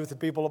argue with the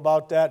people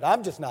about that.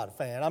 I'm just not a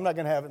fan. I'm not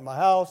going to have it in my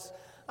house.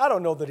 I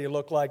don't know that he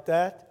looked like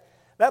that.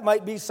 That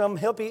might be some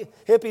hippie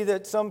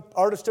that some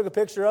artist took a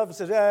picture of and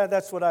says,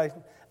 that's what I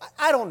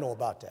don't know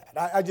about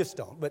that. I just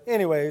don't. But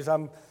anyways,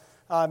 I'm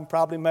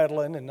probably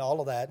meddling and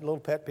all of that, a little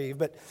pet peeve.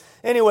 But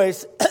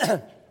anyways,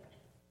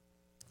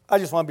 I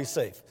just want to be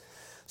safe.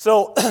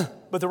 So,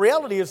 but the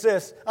reality is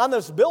this. On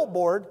this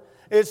billboard,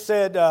 it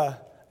said,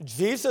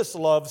 Jesus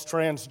loves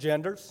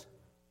transgenders.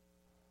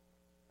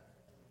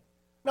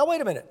 Now,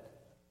 wait a minute.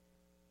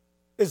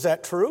 Is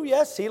that true?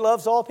 Yes, he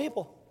loves all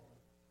people.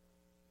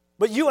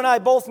 But you and I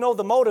both know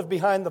the motive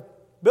behind the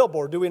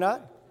billboard, do we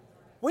not?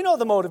 We know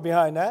the motive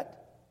behind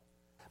that.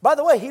 By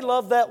the way, he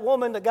loved that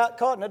woman that got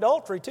caught in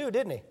adultery too,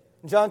 didn't he?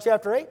 In John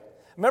chapter 8.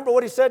 Remember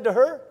what he said to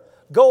her?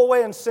 Go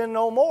away and sin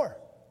no more.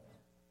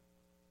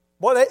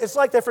 Boy, it's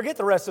like they forget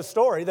the rest of the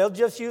story. They'll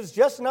just use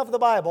just enough of the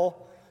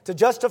Bible to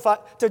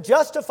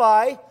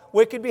justify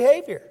wicked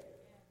behavior.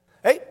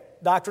 Hey,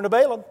 Doctrine of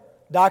Balaam.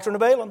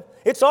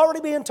 It's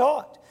already being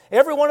taught.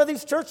 Every one of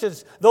these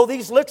churches, though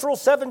these literal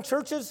 7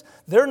 churches,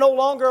 they're no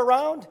longer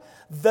around,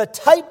 the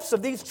types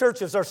of these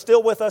churches are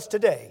still with us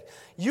today.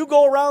 You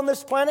go around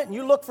this planet and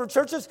you look for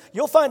churches,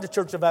 you'll find a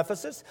church of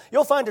Ephesus,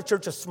 you'll find a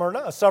church of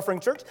Smyrna, a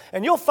suffering church,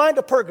 and you'll find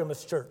a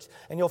Pergamos church,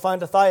 and you'll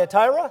find a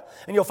Thyatira,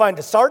 and you'll find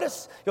a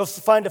Sardis, you'll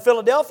find a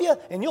Philadelphia,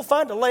 and you'll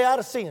find a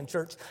Laodicean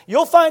church.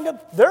 You'll find them,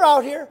 they're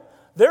out here.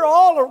 They're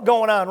all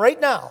going on right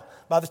now.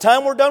 By the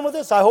time we're done with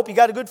this, I hope you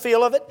got a good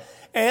feel of it.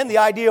 And the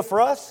idea for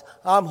us,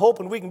 I'm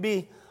hoping we can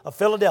be a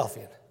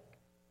Philadelphian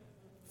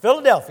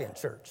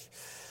church.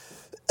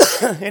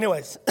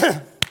 Anyways,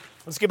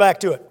 let's get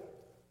back to it.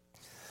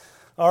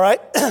 All right.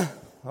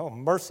 Oh,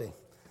 mercy.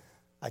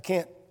 I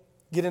can't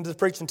get into the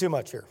preaching too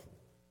much here.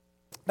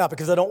 Not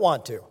because I don't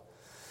want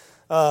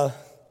to.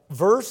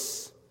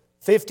 Verse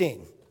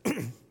 15.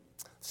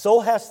 So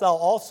hast thou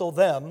also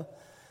them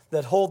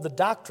that hold the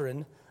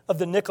doctrine of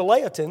the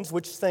Nicolaitans,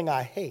 which thing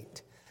I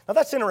hate. Now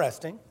that's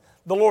interesting.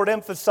 The Lord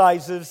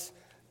emphasizes,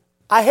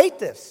 I hate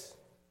this.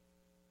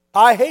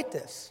 I hate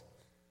this.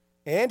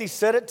 And he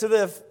said it to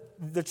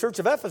the church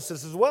of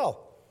Ephesus as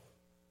well.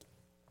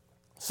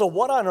 So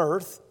what on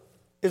earth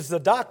is the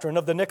doctrine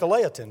of the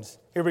Nicolaitans?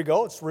 Here we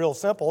go. It's real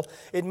simple.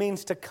 It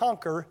means to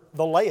conquer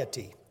the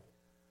laity.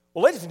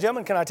 Well, ladies and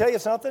gentlemen, can I tell you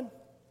something?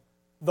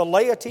 The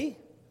laity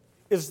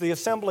is the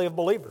assembly of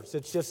believers.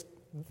 It's just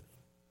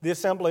the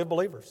assembly of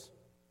believers.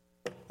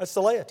 That's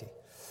the laity.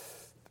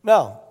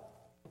 Now,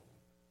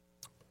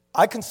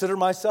 I consider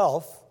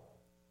myself,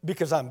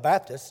 because I'm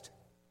Baptist,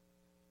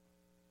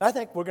 I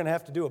think we're going to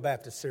have to do a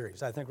Baptist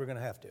series. I think we're going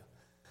to have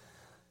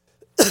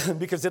to.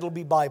 Because it'll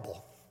be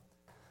Bible.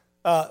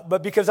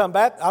 But because I'm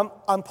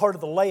part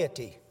of the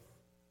laity.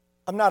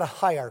 I'm not a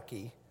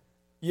hierarchy.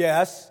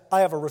 Yes,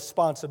 I have a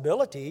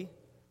responsibility,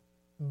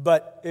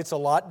 but it's a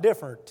lot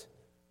different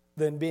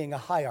than being a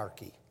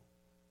hierarchy.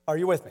 Are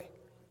you with me?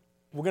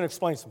 We're going to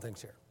explain some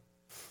things here.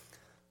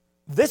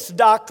 This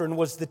doctrine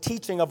was the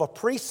teaching of a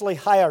priestly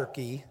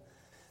hierarchy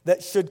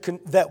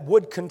that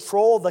would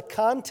control the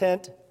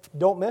content.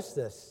 Don't miss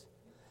this.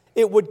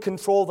 It would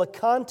control the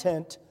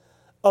content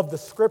of the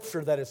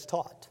scripture that is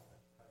taught.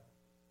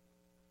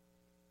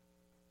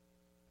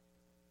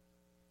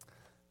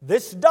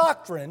 This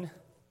doctrine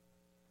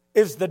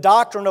is the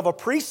doctrine of a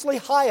priestly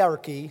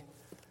hierarchy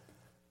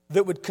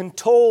that would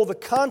control the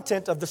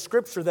content of the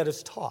scripture that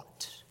is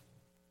taught.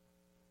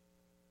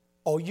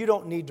 Oh, you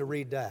don't need to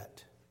read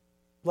that.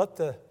 Let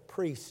the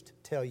priest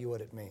tell you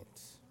what it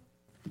means.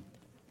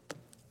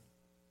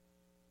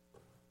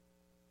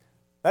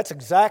 That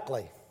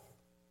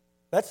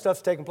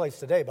stuff's taking place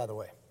today, by the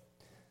way.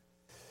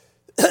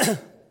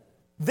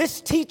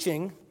 This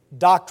teaching,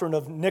 doctrine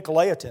of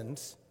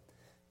Nicolaitans,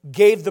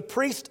 gave the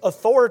priest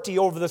authority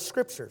over the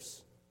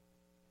scriptures.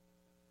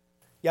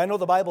 Yeah, I know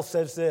the Bible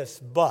says this,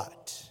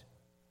 but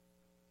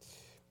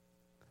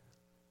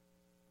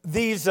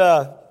these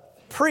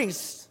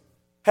priests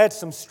had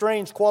some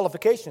strange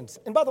qualifications.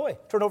 And by the way,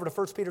 turn over to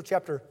 1 Peter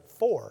chapter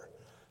 4.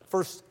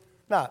 1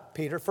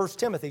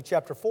 Timothy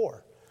chapter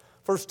 4.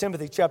 1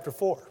 Timothy chapter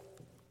 4.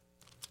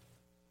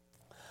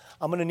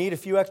 I'm going to need a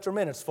few extra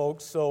minutes,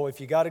 folks, so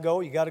if you got to go,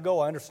 you got to go.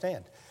 I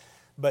understand.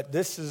 But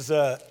this is,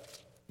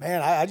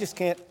 I just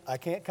can't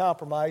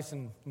compromise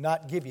and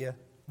not give you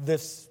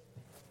this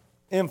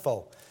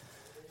info.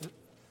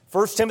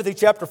 1 Timothy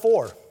chapter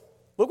 4.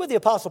 Look what the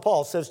Apostle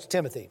Paul says to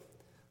Timothy.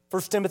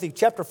 1 Timothy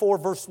chapter 4,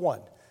 verse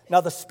 1. Now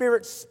the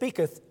Spirit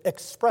speaketh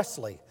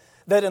expressly,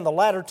 that in the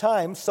latter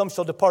times some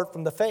shall depart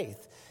from the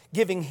faith,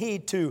 giving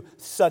heed to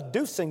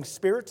seducing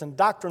spirits and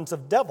doctrines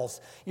of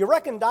devils. You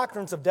reckon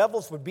doctrines of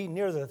devils would be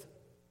near the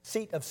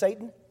seat of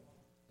Satan?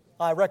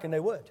 I reckon they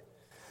would.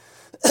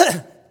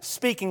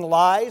 Speaking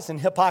lies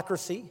and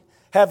hypocrisy,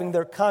 having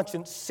their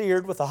conscience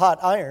seared with a hot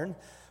iron,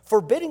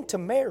 forbidding to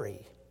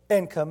marry,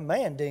 and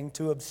commanding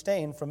to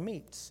abstain from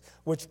meats,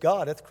 which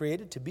God hath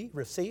created to be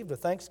received with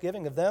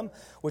thanksgiving of them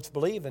which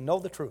believe and know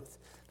the truth.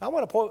 Now, I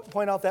want to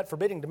point out that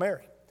forbidding to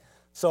marry.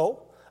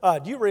 So,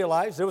 do you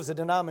realize there was a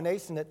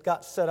denomination that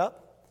got set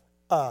up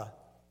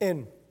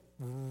under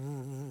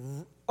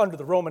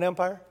the Roman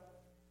Empire?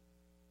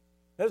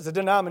 There was a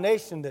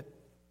denomination that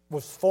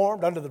was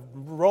formed under the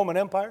Roman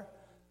Empire.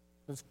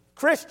 It was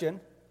Christian,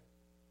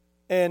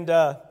 and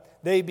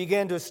they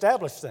began to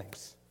establish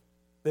things,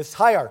 this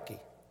hierarchy.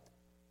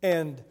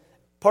 And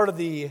part of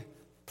the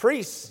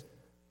priests,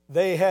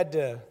 they had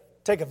to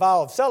take a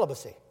vow of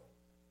celibacy.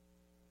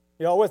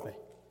 You all with me?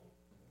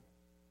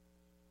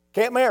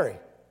 Can't marry.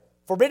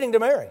 Forbidding to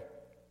marry.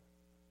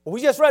 Well,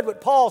 we just read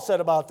what Paul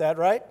said about that,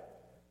 right?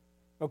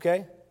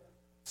 Okay?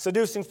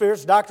 Seducing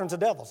spirits, doctrines of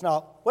devils.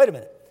 Now, wait a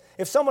minute.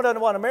 If someone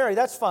doesn't want to marry,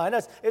 that's fine.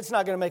 It's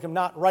not going to make them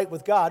not right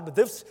with God, but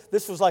this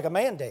was like a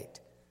mandate.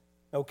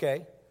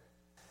 Okay?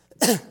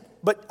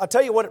 But I'll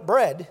tell you what it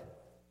bred.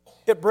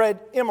 It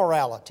bred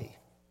immorality.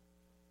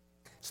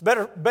 It's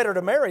better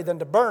to marry than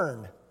to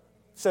burn,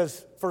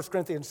 says 1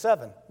 Corinthians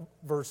 7,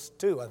 verse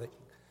 2, I think.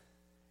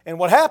 And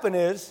what happened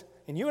is,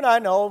 and you and I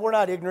know, we're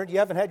not ignorant, you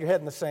haven't had your head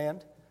in the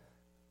sand.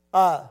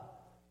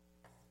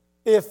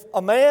 If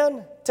a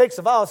man takes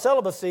a vow of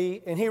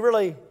celibacy and he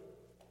really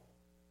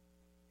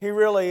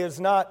is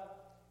not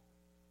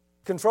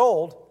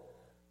controlled,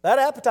 that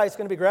appetite's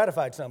going to be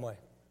gratified some way.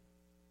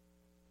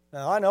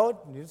 Now, I know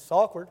it's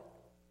awkward,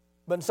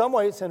 but in some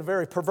ways it's in a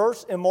very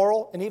perverse,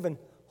 immoral, and even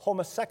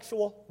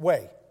homosexual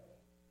way.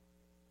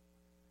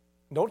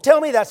 Don't tell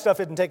me that stuff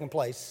isn't taking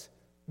place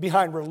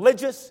behind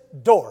religious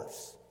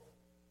doors.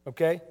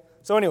 Okay?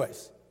 So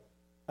anyways,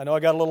 I know I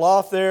got a little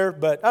off there,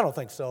 but I don't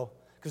think so.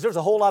 Because there's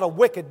a whole lot of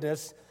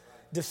wickedness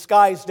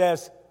disguised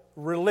as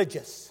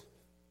religious.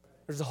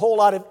 There's a whole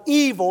lot of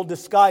evil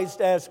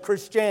disguised as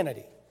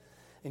Christianity.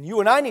 And you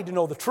and I need to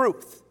know the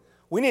truth.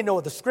 We need to know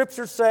what the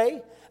Scriptures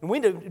say, and we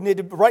need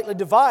to rightly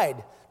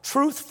divide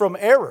truth from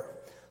error.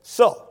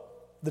 So,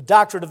 the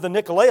doctrine of the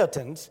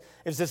Nicolaitans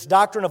is this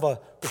doctrine of a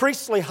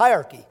priestly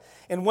hierarchy.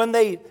 And when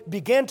they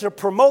began to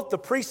promote the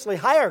priestly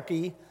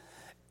hierarchy,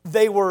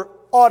 they were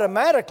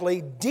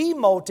automatically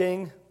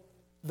demoting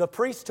the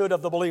priesthood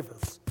of the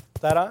believers.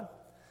 Is that on?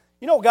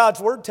 You know, God's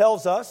Word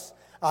tells us,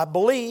 I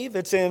believe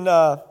it's in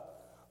 1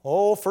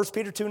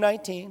 Peter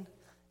 2:19.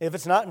 If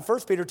it's not in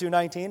 1 Peter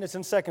 2:19, it's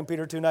in 2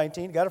 Peter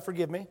 2:19. Got to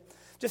forgive me.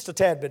 Just a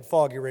tad bit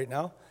foggy right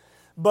now.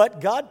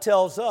 But God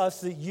tells us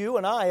that you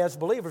and I as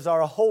believers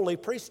are a holy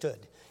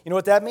priesthood. You know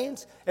what that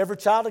means? Every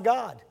child of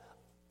God.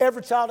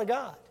 Every child of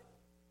God.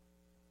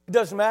 It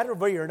doesn't matter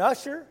whether you're an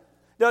usher.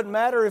 It doesn't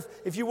matter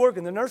if you work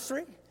in the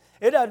nursery.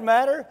 It doesn't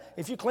matter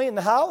if you clean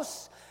the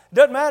house. It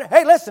doesn't matter.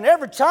 Hey, listen,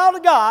 every child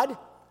of God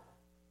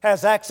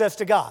has access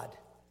to God.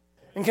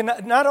 And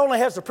not only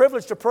has the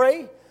privilege to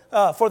pray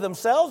for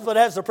themselves, but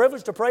has the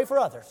privilege to pray for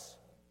others.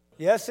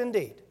 Yes,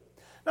 indeed.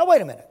 Now,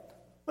 wait a minute.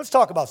 Let's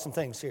talk about some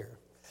things here.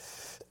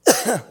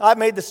 I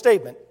made the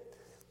statement,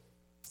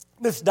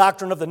 this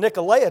doctrine of the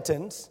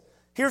Nicolaitans,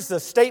 here's the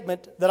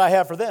statement that I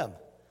have for them.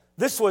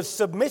 This was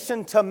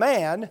submission to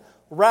man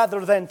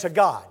rather than to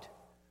God.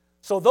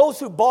 So those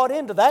who bought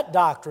into that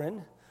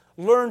doctrine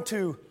learn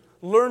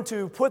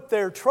to put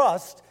their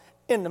trust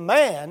in the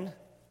man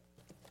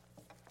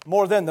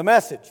more than the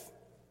message.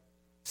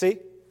 See?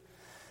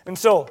 And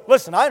so,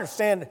 listen, I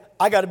understand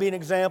I got to be an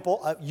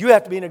example. You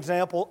have to be an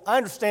example. I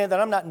understand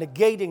that I'm not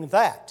negating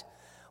that.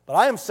 But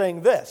I am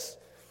saying this.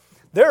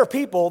 There are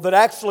people that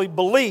actually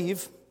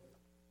believe,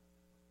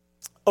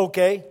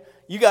 okay,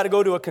 you got to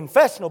go to a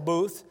confessional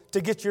booth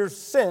to get your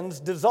sins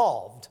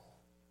dissolved,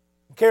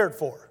 cared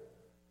for.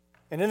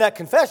 And in that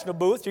confessional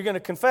booth, you're going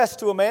to confess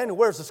to a man who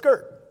wears a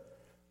skirt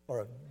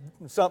or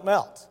something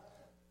else.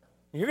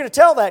 You're going to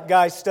tell that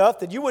guy stuff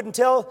that you wouldn't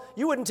tell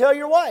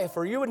your wife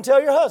or you wouldn't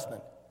tell your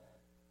husband.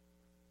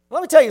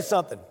 Let me tell you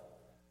something.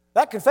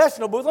 That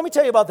confessional booth, let me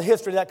tell you about the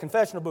history of that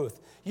confessional booth.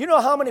 You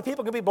know how many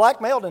people can be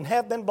blackmailed and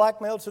have been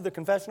blackmailed through the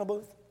confessional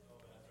booth?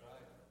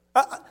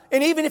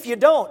 And even if you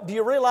don't, do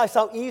you realize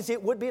how easy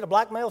it would be to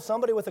blackmail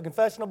somebody with a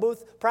confessional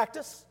booth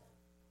practice?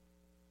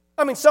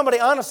 I mean, somebody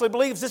honestly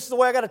believes this is the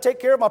way I got to take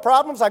care of my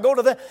problems. I go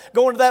into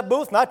that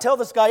booth and I tell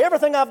this guy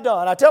everything I've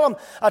done. I tell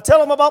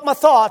him about my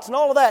thoughts and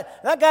all of that.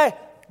 And that guy,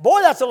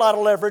 boy, that's a lot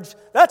of leverage.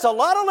 That's a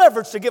lot of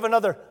leverage to give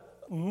another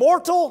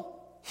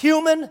mortal,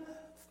 human,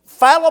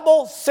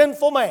 fallible,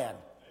 sinful man.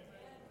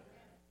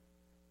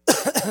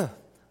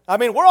 I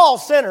mean, we're all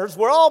sinners.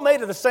 We're all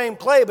made of the same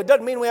clay, but it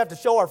doesn't mean we have to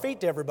show our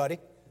feet to everybody.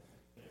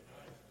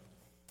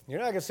 You're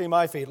not going to see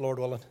my feet, Lord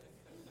willing.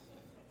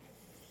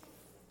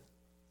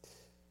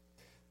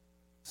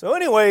 So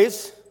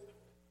anyways,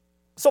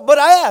 but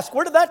I ask,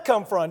 where did that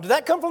come from? Did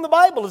that come from the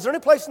Bible? Is there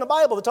any place in the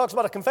Bible that talks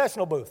about a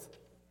confessional booth?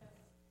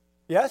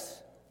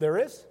 Yes, there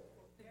is.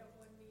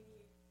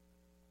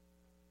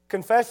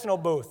 Confessional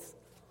booth.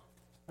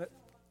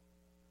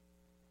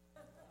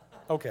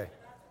 Okay.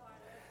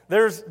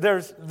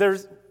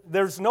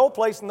 There's no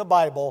place in the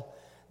Bible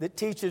that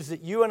teaches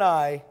that you and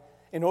I,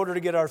 in order to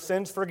get our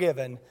sins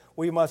forgiven,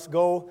 we must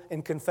go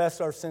and confess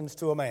our sins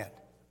to a man.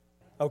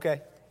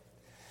 Okay?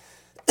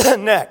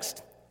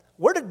 Next,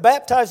 where did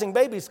baptizing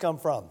babies come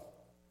from?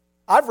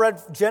 I've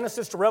read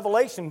Genesis to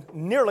Revelation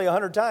nearly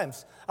 100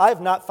 times. I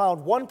have not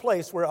found one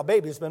place where a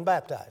baby has been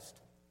baptized.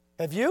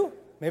 Have you?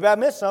 Maybe I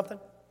missed something.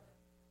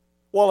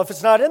 Well, if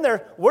it's not in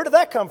there, where did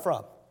that come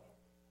from?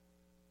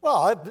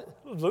 Well,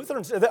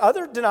 Lutherans, the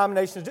other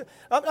denominations do.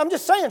 I'm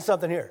just saying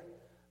something here.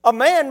 A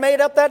man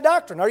made up that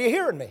doctrine. Are you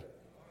hearing me?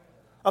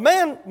 A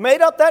man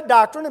made up that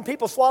doctrine and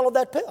people swallowed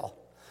that pill.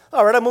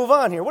 All right, I move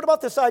on here. What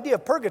about this idea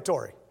of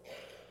purgatory?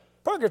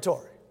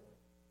 Purgatory.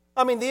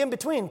 I mean, the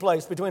in-between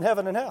place between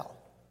heaven and hell.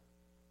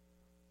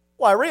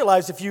 Well, I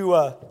realize if you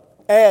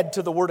add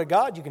to the Word of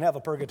God, you can have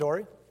a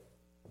purgatory.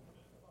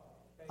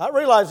 I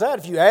realize that.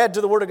 If you add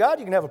to the Word of God,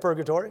 you can have a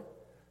purgatory.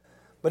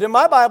 But in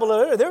my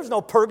Bible, there's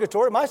no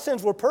purgatory. My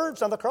sins were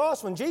purged on the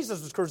cross when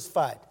Jesus was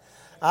crucified.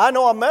 I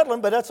know I'm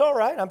meddling, but that's all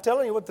right. I'm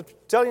telling you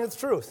the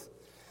truth.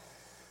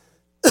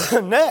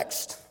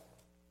 Next,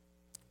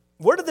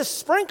 where did this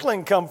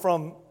sprinkling come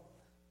from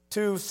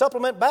to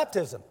supplement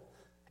baptism?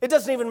 It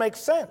doesn't even make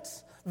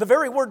sense. The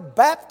very word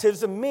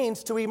baptism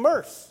means to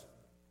immerse.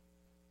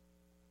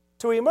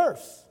 To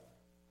immerse.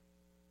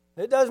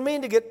 It doesn't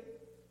mean to get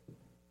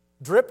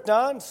dripped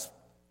on,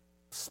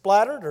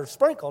 splattered, or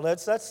sprinkled. That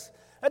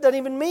doesn't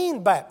even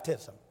mean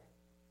baptism.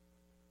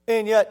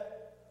 And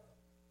yet,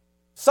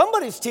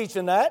 somebody's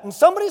teaching that, and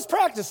somebody's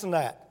practicing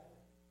that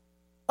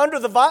under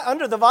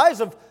the guise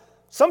of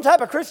some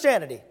type of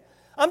Christianity.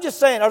 I'm just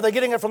saying, are they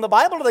getting it from the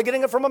Bible or are they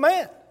getting it from a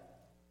man?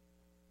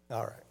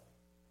 All right.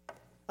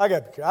 I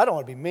don't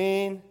want to be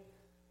mean.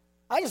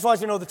 I just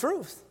want you to know the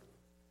truth.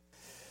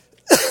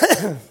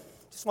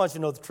 Just want you to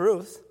know the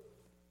truth.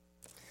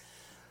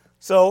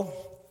 So,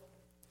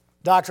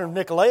 doctrine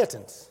of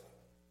Nicolaitans.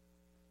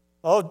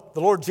 Oh,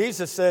 the Lord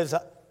Jesus says,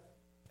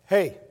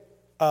 hey,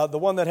 the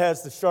one that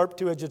has the sharp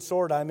two-edged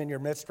sword, I'm in your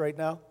midst right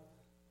now.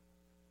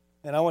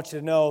 And I want you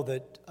to know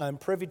that I'm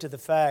privy to the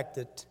fact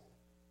that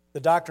the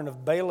doctrine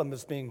of Balaam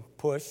is being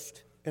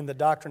pushed and the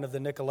doctrine of the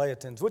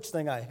Nicolaitans, which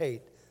thing I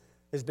hate,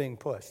 is being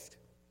pushed.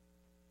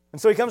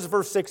 And so he comes to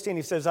verse 16,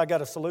 he says, I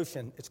got a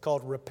solution. It's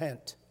called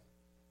repent.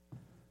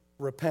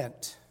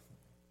 Repent.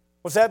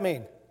 What's that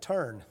mean?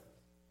 Turn.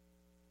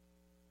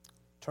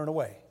 Turn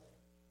away.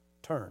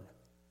 Turn.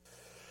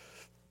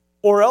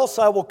 Or else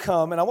I will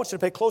come, and I want you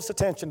to pay close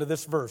attention to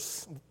this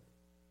verse.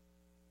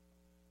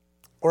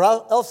 Or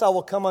else I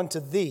will come unto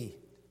thee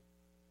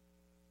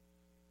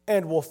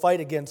and will fight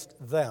against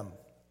them.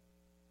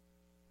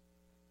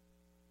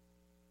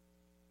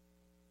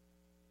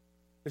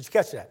 Did you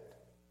catch that?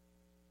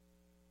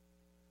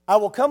 I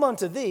will come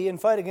unto thee and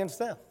fight against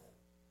them.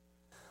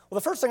 Well,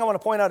 the first thing I want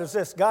to point out is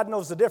this. God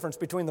knows the difference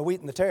between the wheat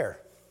and the tare.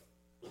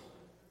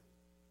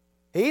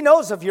 He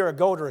knows if you're a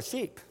goat or a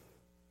sheep.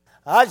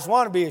 I just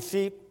want to be a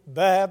sheep.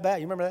 Bah, bah.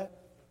 You remember that?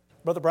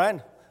 Brother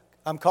Brian,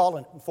 I'm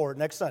calling for it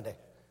next Sunday.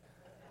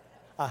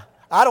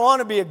 I don't want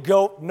to be a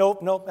goat.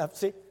 Nope.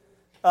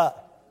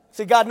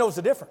 See, God knows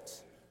the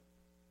difference.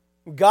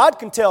 God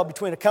can tell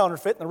between a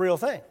counterfeit and the real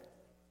thing.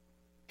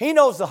 He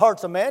knows the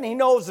hearts of men. He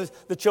knows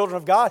the children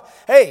of God.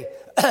 Hey,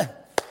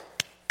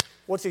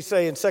 what's he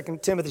say in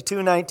 2 Timothy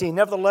 2:19?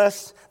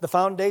 Nevertheless, the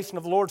foundation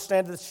of the Lord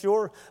standeth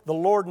sure. The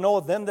Lord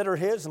knoweth them that are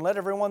his, and let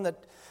everyone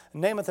that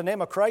nameth the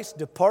name of Christ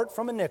depart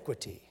from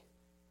iniquity.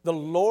 The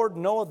Lord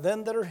knoweth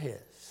them that are his.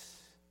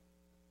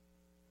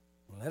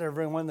 Let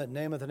everyone that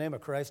nameth the name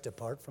of Christ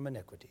depart from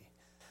iniquity.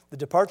 The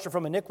departure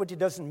from iniquity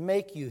doesn't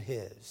make you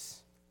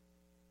his,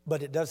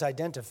 but it does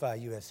identify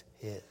you as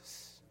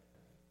his.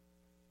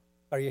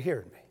 Are you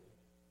hearing me?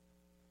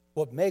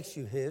 What makes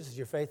you his is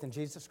your faith in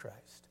Jesus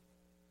Christ.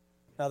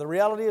 Now, the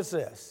reality is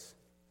this.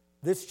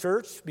 This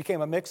church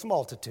became a mixed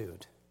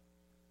multitude.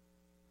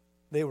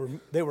 They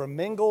were a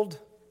mingled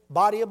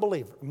body of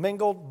believers,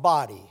 mingled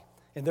body,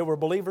 and there were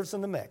believers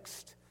in the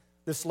mixed.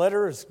 This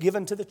letter is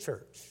given to the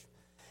church.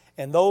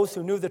 And those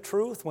who knew the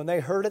truth, when they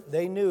heard it,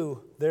 they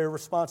knew their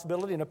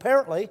responsibility. And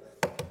apparently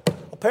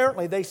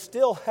they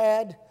still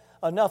had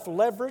enough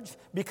leverage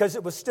because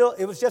it was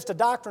just a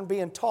doctrine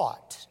being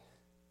taught.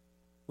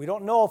 We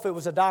don't know if it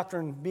was a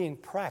doctrine being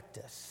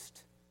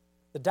practiced.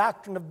 The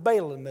doctrine of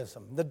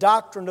Balaamism, the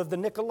doctrine of the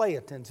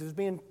Nicolaitans is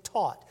being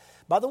taught.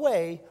 By the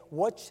way,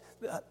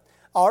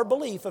 our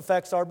belief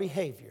affects our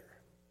behavior.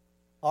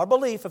 Our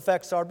belief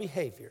affects our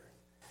behavior.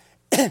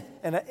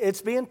 And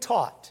it's being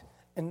taught.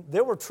 And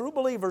there were true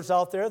believers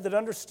out there that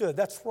understood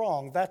that's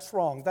wrong, that's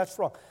wrong, that's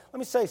wrong. Let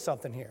me say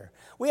something here.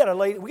 We got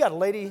a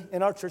lady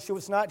in our church who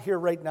was not here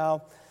right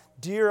now.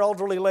 Dear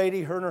elderly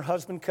lady, her and her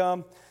husband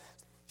come.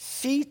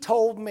 She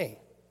told me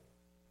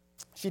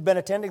she'd been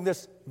attending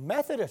this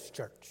Methodist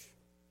church,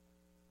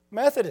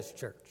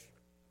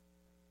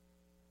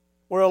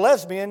 where a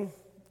lesbian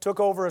took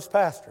over as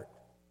pastor.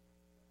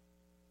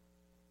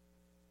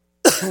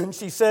 And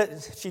she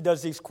said she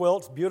does these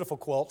quilts, beautiful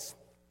quilts,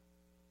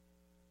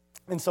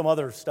 and some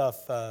other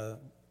stuff. I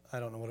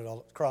don't know what it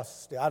all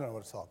I don't know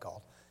what it's all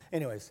called.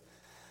 Anyways,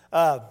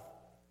 and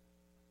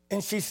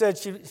she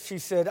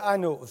said, I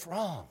knew it was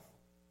wrong.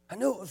 I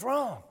knew it was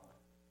wrong.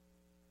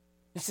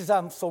 He says,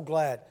 I'm so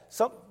glad.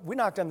 We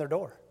knocked on their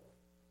door.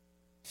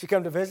 She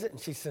come to visit, and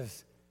she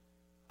says,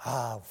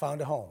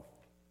 found a home.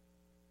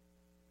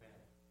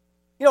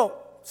 You know,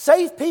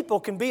 saved people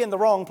can be in the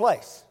wrong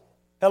place.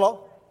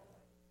 Hello?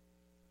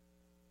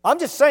 I'm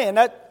just saying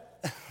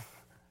that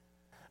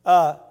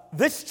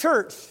this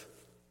church,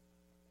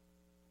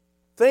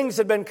 things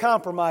had been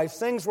compromised,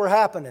 things were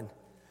happening.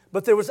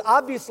 But there was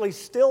obviously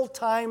still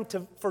time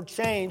for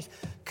change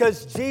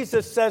because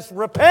Jesus says,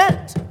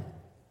 repent.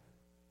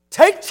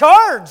 Take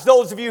charge,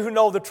 those of you who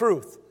know the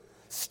truth.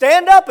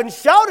 Stand up and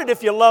shout it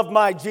if you love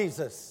my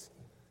Jesus.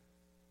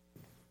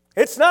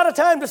 It's not a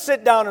time to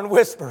sit down and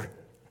whisper.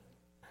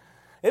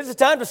 It's a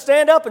time to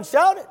stand up and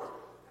shout it.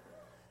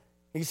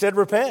 He said,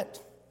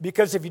 repent.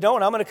 Because if you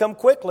don't, I'm going to come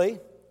quickly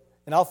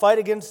and I'll fight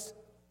against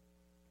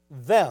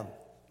them.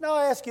 Now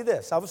I ask you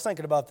this. I was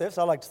thinking about this.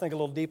 I like to think a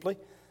little deeply.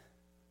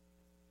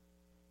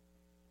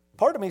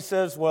 Part of me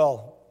says,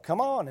 well, come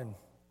on and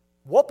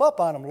whoop up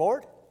on them,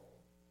 Lord.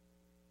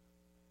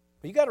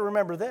 But you got to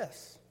remember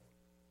this.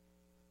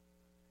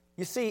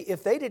 You see,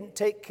 if they didn't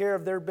take care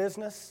of their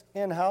business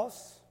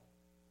in-house,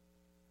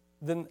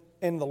 and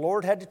the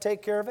Lord had to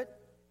take care of it,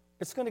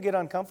 it's going to get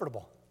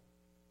uncomfortable.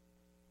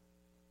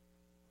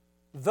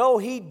 Though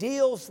He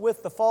deals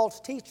with the false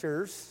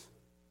teachers,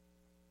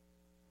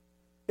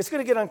 it's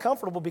going to get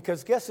uncomfortable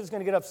because guess who's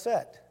going to get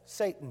upset?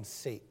 Satan's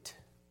seat.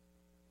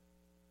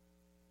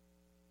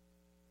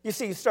 You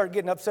see, you start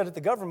getting upset at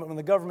the government when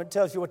the government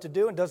tells you what to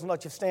do and doesn't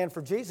let you stand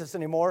for Jesus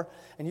anymore,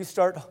 and you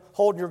start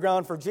holding your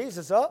ground for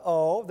Jesus.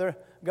 The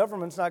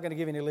government's not going to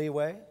give you any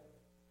leeway.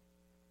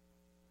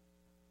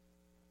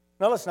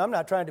 Now listen, I'm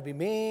not trying to be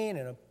mean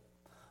and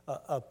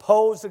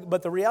oppose,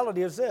 but the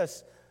reality is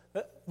this.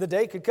 The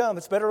day could come,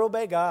 it's better to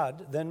obey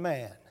God than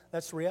man.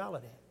 That's the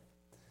reality.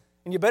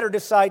 And you better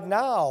decide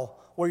now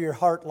where your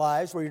heart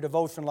lies, where your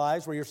devotion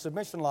lies, where your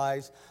submission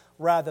lies,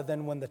 rather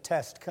than when the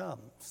test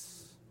comes.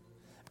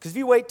 Because if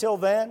you wait till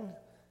then,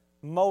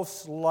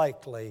 most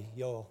likely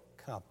you'll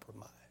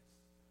compromise.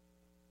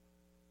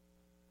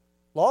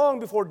 Long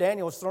before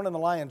Daniel was thrown in the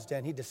lion's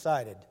den, he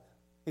decided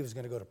he was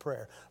going to go to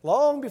prayer.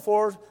 Long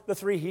before the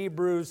 3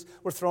 Hebrews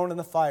were thrown in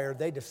the fire,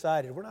 they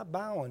decided, we're not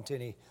bowing to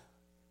any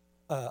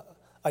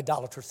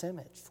idolatrous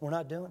image. We're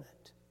not doing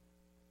it.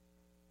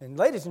 And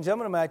ladies and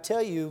gentlemen, I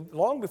tell you,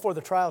 long before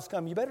the trials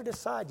come, you better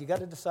decide. You got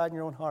to decide in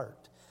your own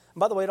heart. And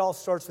by the way, it all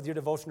starts with your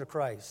devotion to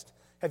Christ.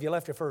 Have you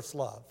left your first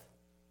love?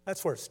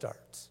 That's where it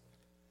starts.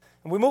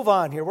 And we move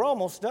on here. We're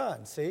almost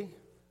done, see?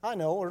 I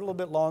know, we're a little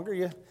bit longer.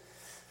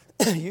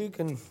 You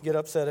can get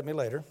upset at me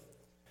later.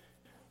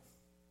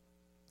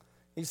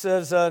 He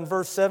says in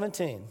verse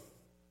 17,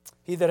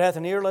 he that hath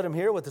an ear, let him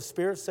hear what the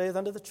Spirit saith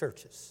unto the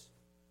churches.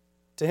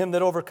 To him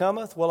that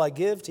overcometh will I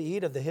give to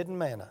eat of the hidden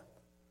manna.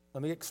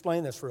 Let me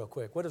explain this real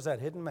quick. What is that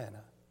hidden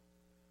manna?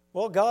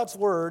 Well, God's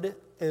word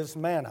is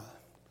manna.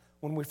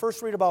 When we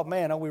first read about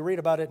manna, we read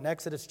about it in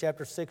Exodus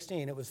chapter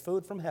 16. It was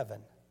food from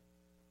heaven.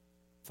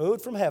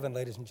 Food from heaven,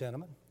 ladies and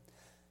gentlemen.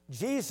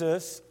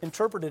 Jesus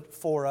interpreted it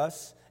for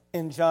us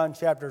in John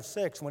chapter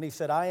 6 when he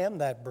said, I am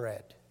that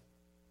bread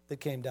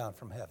that came down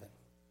from heaven.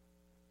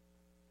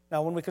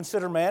 Now, when we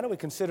consider manna, we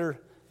consider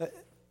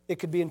it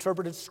could be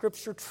interpreted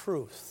scripture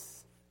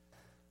truth.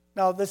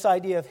 Now, this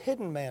idea of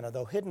hidden manna,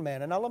 though, hidden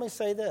manna. Now, let me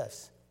say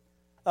this.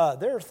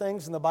 There are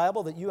things in the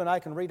Bible that you and I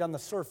can read on the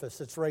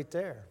surface. It's right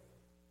there.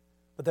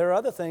 But there are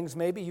other things,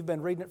 maybe you've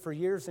been reading it for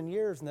years and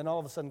years, and then all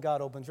of a sudden God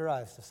opens your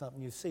eyes to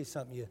something. You see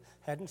something you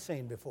hadn't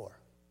seen before.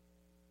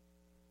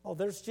 Oh,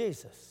 there's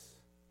Jesus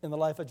in the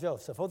life of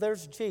Joseph. Oh,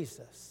 there's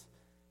Jesus.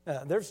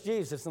 There's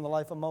Jesus in the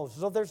life of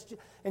Moses. Oh,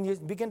 and you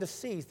begin to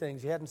see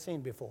things you hadn't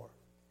seen before.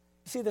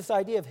 You see, this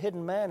idea of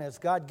hidden manna is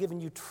God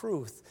giving you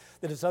truth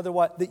that is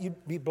otherwise that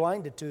you'd be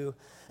blinded to.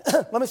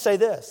 Let me say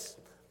this.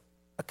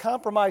 A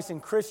compromising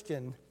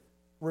Christian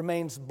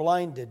remains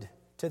blinded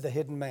to the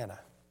hidden manna.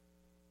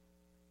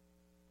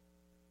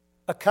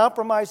 A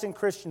compromising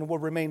Christian will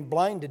remain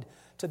blinded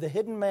to the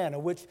hidden manna,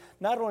 which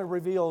not only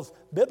reveals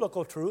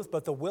biblical truth,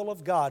 but the will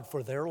of God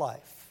for their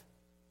life.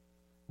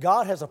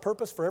 God has a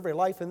purpose for every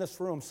life in this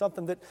room,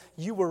 something that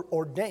you were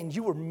ordained,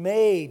 you were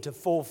made to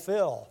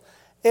fulfill.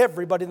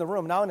 Everybody in the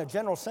room. Now, in a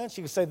general sense,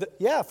 you can say that,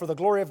 yeah, for the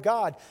glory of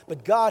God,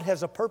 but God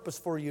has a purpose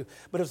for you.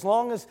 But as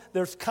long as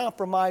there's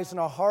compromise in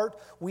our heart,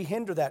 we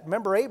hinder that.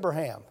 Remember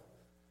Abraham.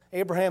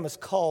 Abraham is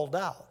called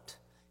out.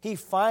 He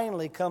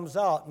finally comes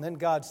out, and then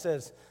God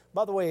says,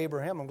 by the way,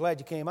 Abraham, I'm glad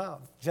you came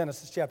out.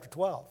 Genesis chapter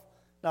 12.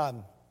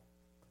 Now,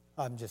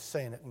 I'm just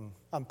saying it, and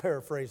I'm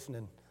paraphrasing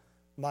in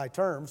my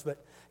terms,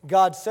 but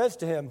God says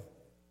to him,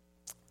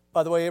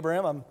 by the way,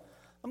 Abraham,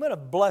 I'm going to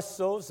bless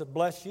those that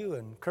bless you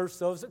and curse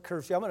those that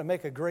curse you. I'm going to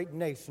make a great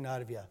nation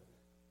out of you.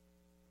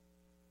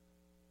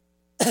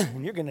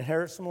 And you're going to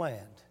inherit some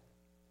land.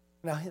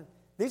 Now,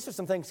 these are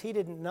some things he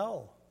didn't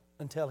know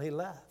until he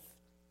left.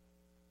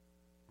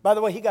 By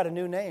the way, he got a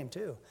new name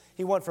too.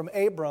 He went from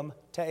Abram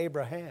to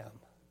Abraham.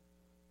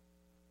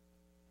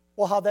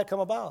 Well, how'd that come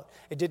about?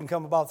 It didn't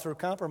come about through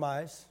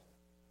compromise.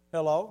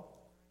 Hello?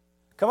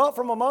 Come out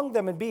from among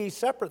them and be ye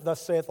separate, thus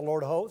saith the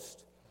Lord of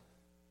hosts.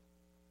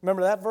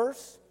 Remember that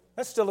verse?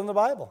 That's still in the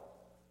Bible.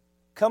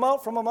 Come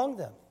out from among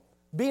them.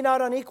 Be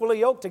not unequally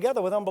yoked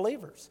together with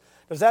unbelievers.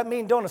 Does that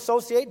mean don't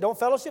associate, don't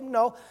fellowship?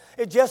 No.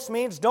 It just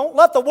means don't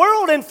let the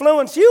world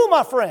influence you,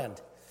 my friend.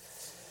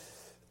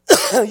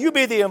 You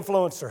be the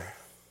influencer.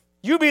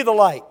 You be the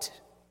light.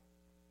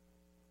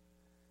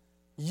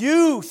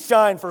 You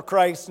shine for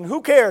Christ, and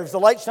who cares? The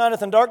light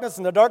shineth in darkness,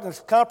 and the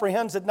darkness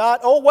comprehends it not.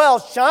 Oh, well,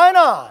 shine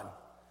on.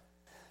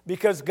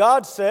 Because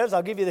God says,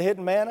 I'll give you the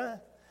hidden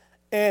manna,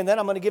 and then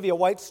I'm going to give you a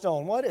white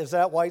stone. What is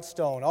that white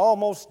stone?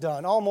 Almost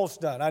done,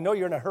 almost done. I know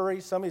you're in a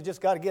hurry. Some of you just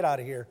got to get out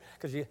of here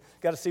because you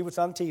got to see what's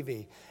on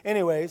TV.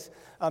 Anyways,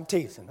 I'm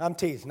teasing.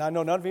 I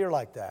know none of you are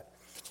like that.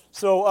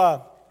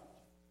 So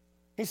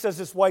he says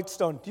this white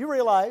stone. Do you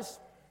realize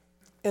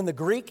in the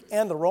Greek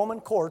and the Roman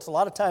courts, a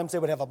lot of times they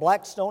would have a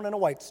black stone and a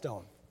white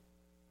stone.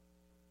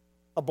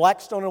 A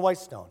black stone and a white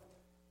stone.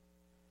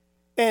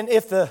 And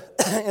if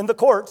in the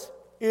courts,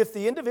 if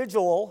the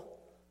individual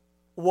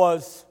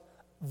was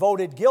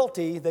voted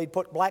guilty, they'd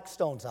put black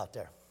stones out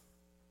there.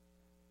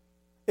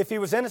 If he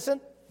was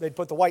innocent, they'd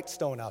put the white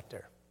stone out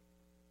there.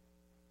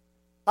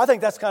 I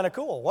think that's kind of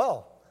cool.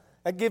 Well,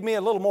 that gives me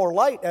a little more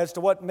light as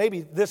to what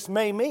maybe this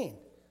may mean.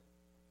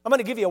 I'm going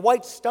to give you a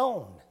white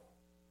stone.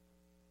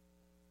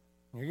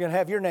 You're going to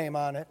have your name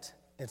on it.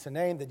 It's a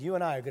name that you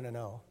and I are going to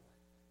know.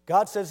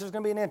 God says there's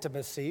going to be an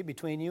intimacy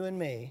between you and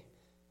me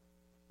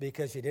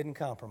because you didn't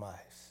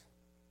compromise.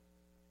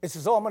 It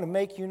says, I'm going to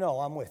make you know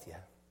I'm with you.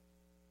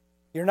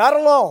 You're not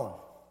alone.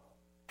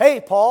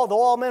 Hey, Paul,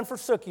 though all men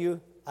forsook you,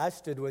 I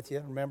stood with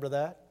you. Remember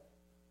that?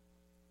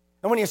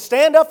 And when you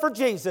stand up for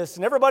Jesus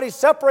and everybody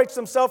separates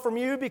themselves from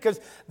you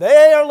because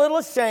they are a little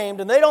ashamed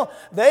and they don't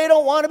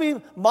want to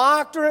be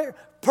mocked or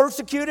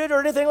persecuted or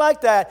anything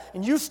like that,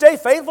 and you stay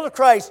faithful to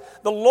Christ,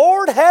 the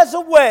Lord has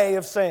a way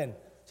of saying,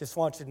 just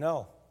want you to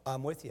know,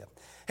 I'm with you.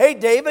 Hey,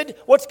 David,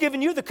 what's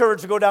giving you the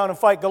courage to go down and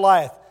fight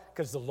Goliath?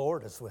 Because the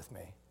Lord is with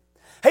me.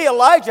 Hey,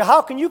 Elijah,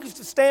 how can you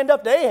stand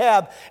up to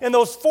Ahab and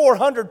those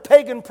 400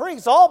 pagan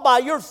priests all by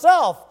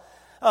yourself?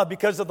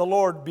 Because of the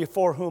Lord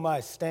before whom I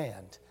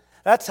stand.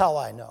 That's how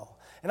I know.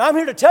 And I'm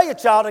here to tell you,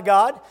 child of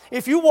God,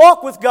 if you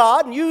walk with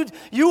God and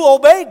you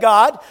obey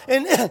God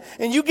and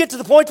you get to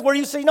the point where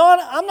you say, no,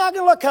 I'm not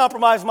going to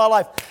compromise my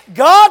life.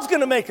 God's going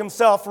to make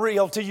himself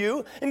real to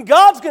you, and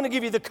God's going to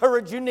give you the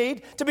courage you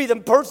need to be the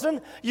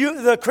person,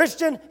 the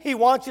Christian he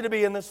wants you to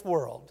be in this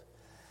world.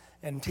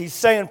 And he's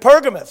saying,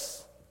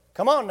 Pergamos,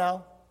 come on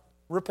now,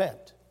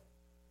 repent.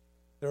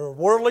 They're a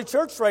worldly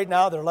church right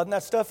now. They're letting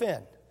that stuff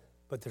in,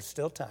 but there's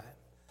still time.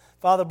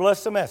 Father,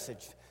 bless the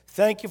message.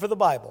 Thank you for the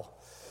Bible.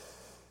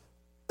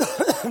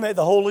 May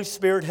the Holy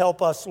Spirit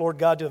help us, Lord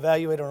God, to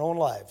evaluate our own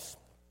lives.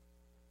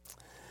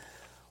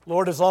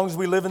 Lord, as long as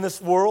we live in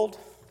this world,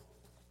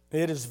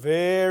 it is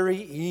very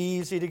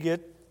easy to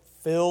get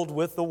filled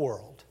with the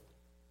world.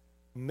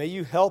 May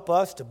you help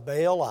us to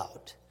bail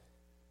out.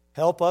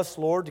 Help us,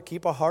 Lord, to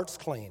keep our hearts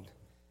clean.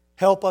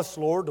 Help us,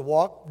 Lord, to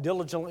walk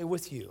diligently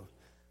with you.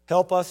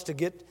 Help us to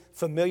get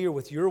familiar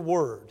with your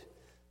word,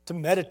 to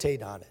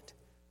meditate on it,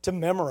 to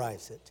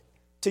memorize it,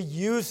 to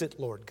use it,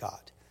 Lord God.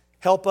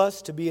 Help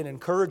us to be an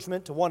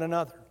encouragement to one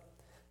another.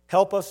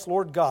 Help us,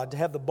 Lord God, to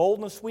have the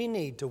boldness we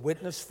need to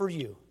witness for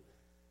you.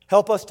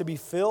 Help us to be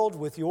filled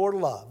with your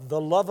love, the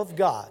love of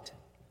God.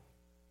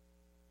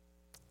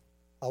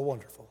 How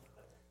wonderful.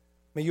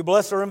 May you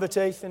bless our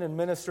invitation and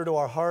minister to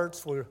our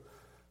hearts.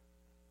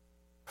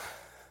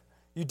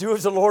 You do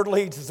as the Lord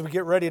leads as we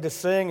get ready to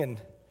sing, and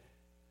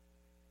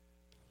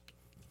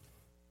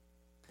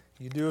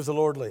you do as the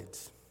Lord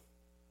leads.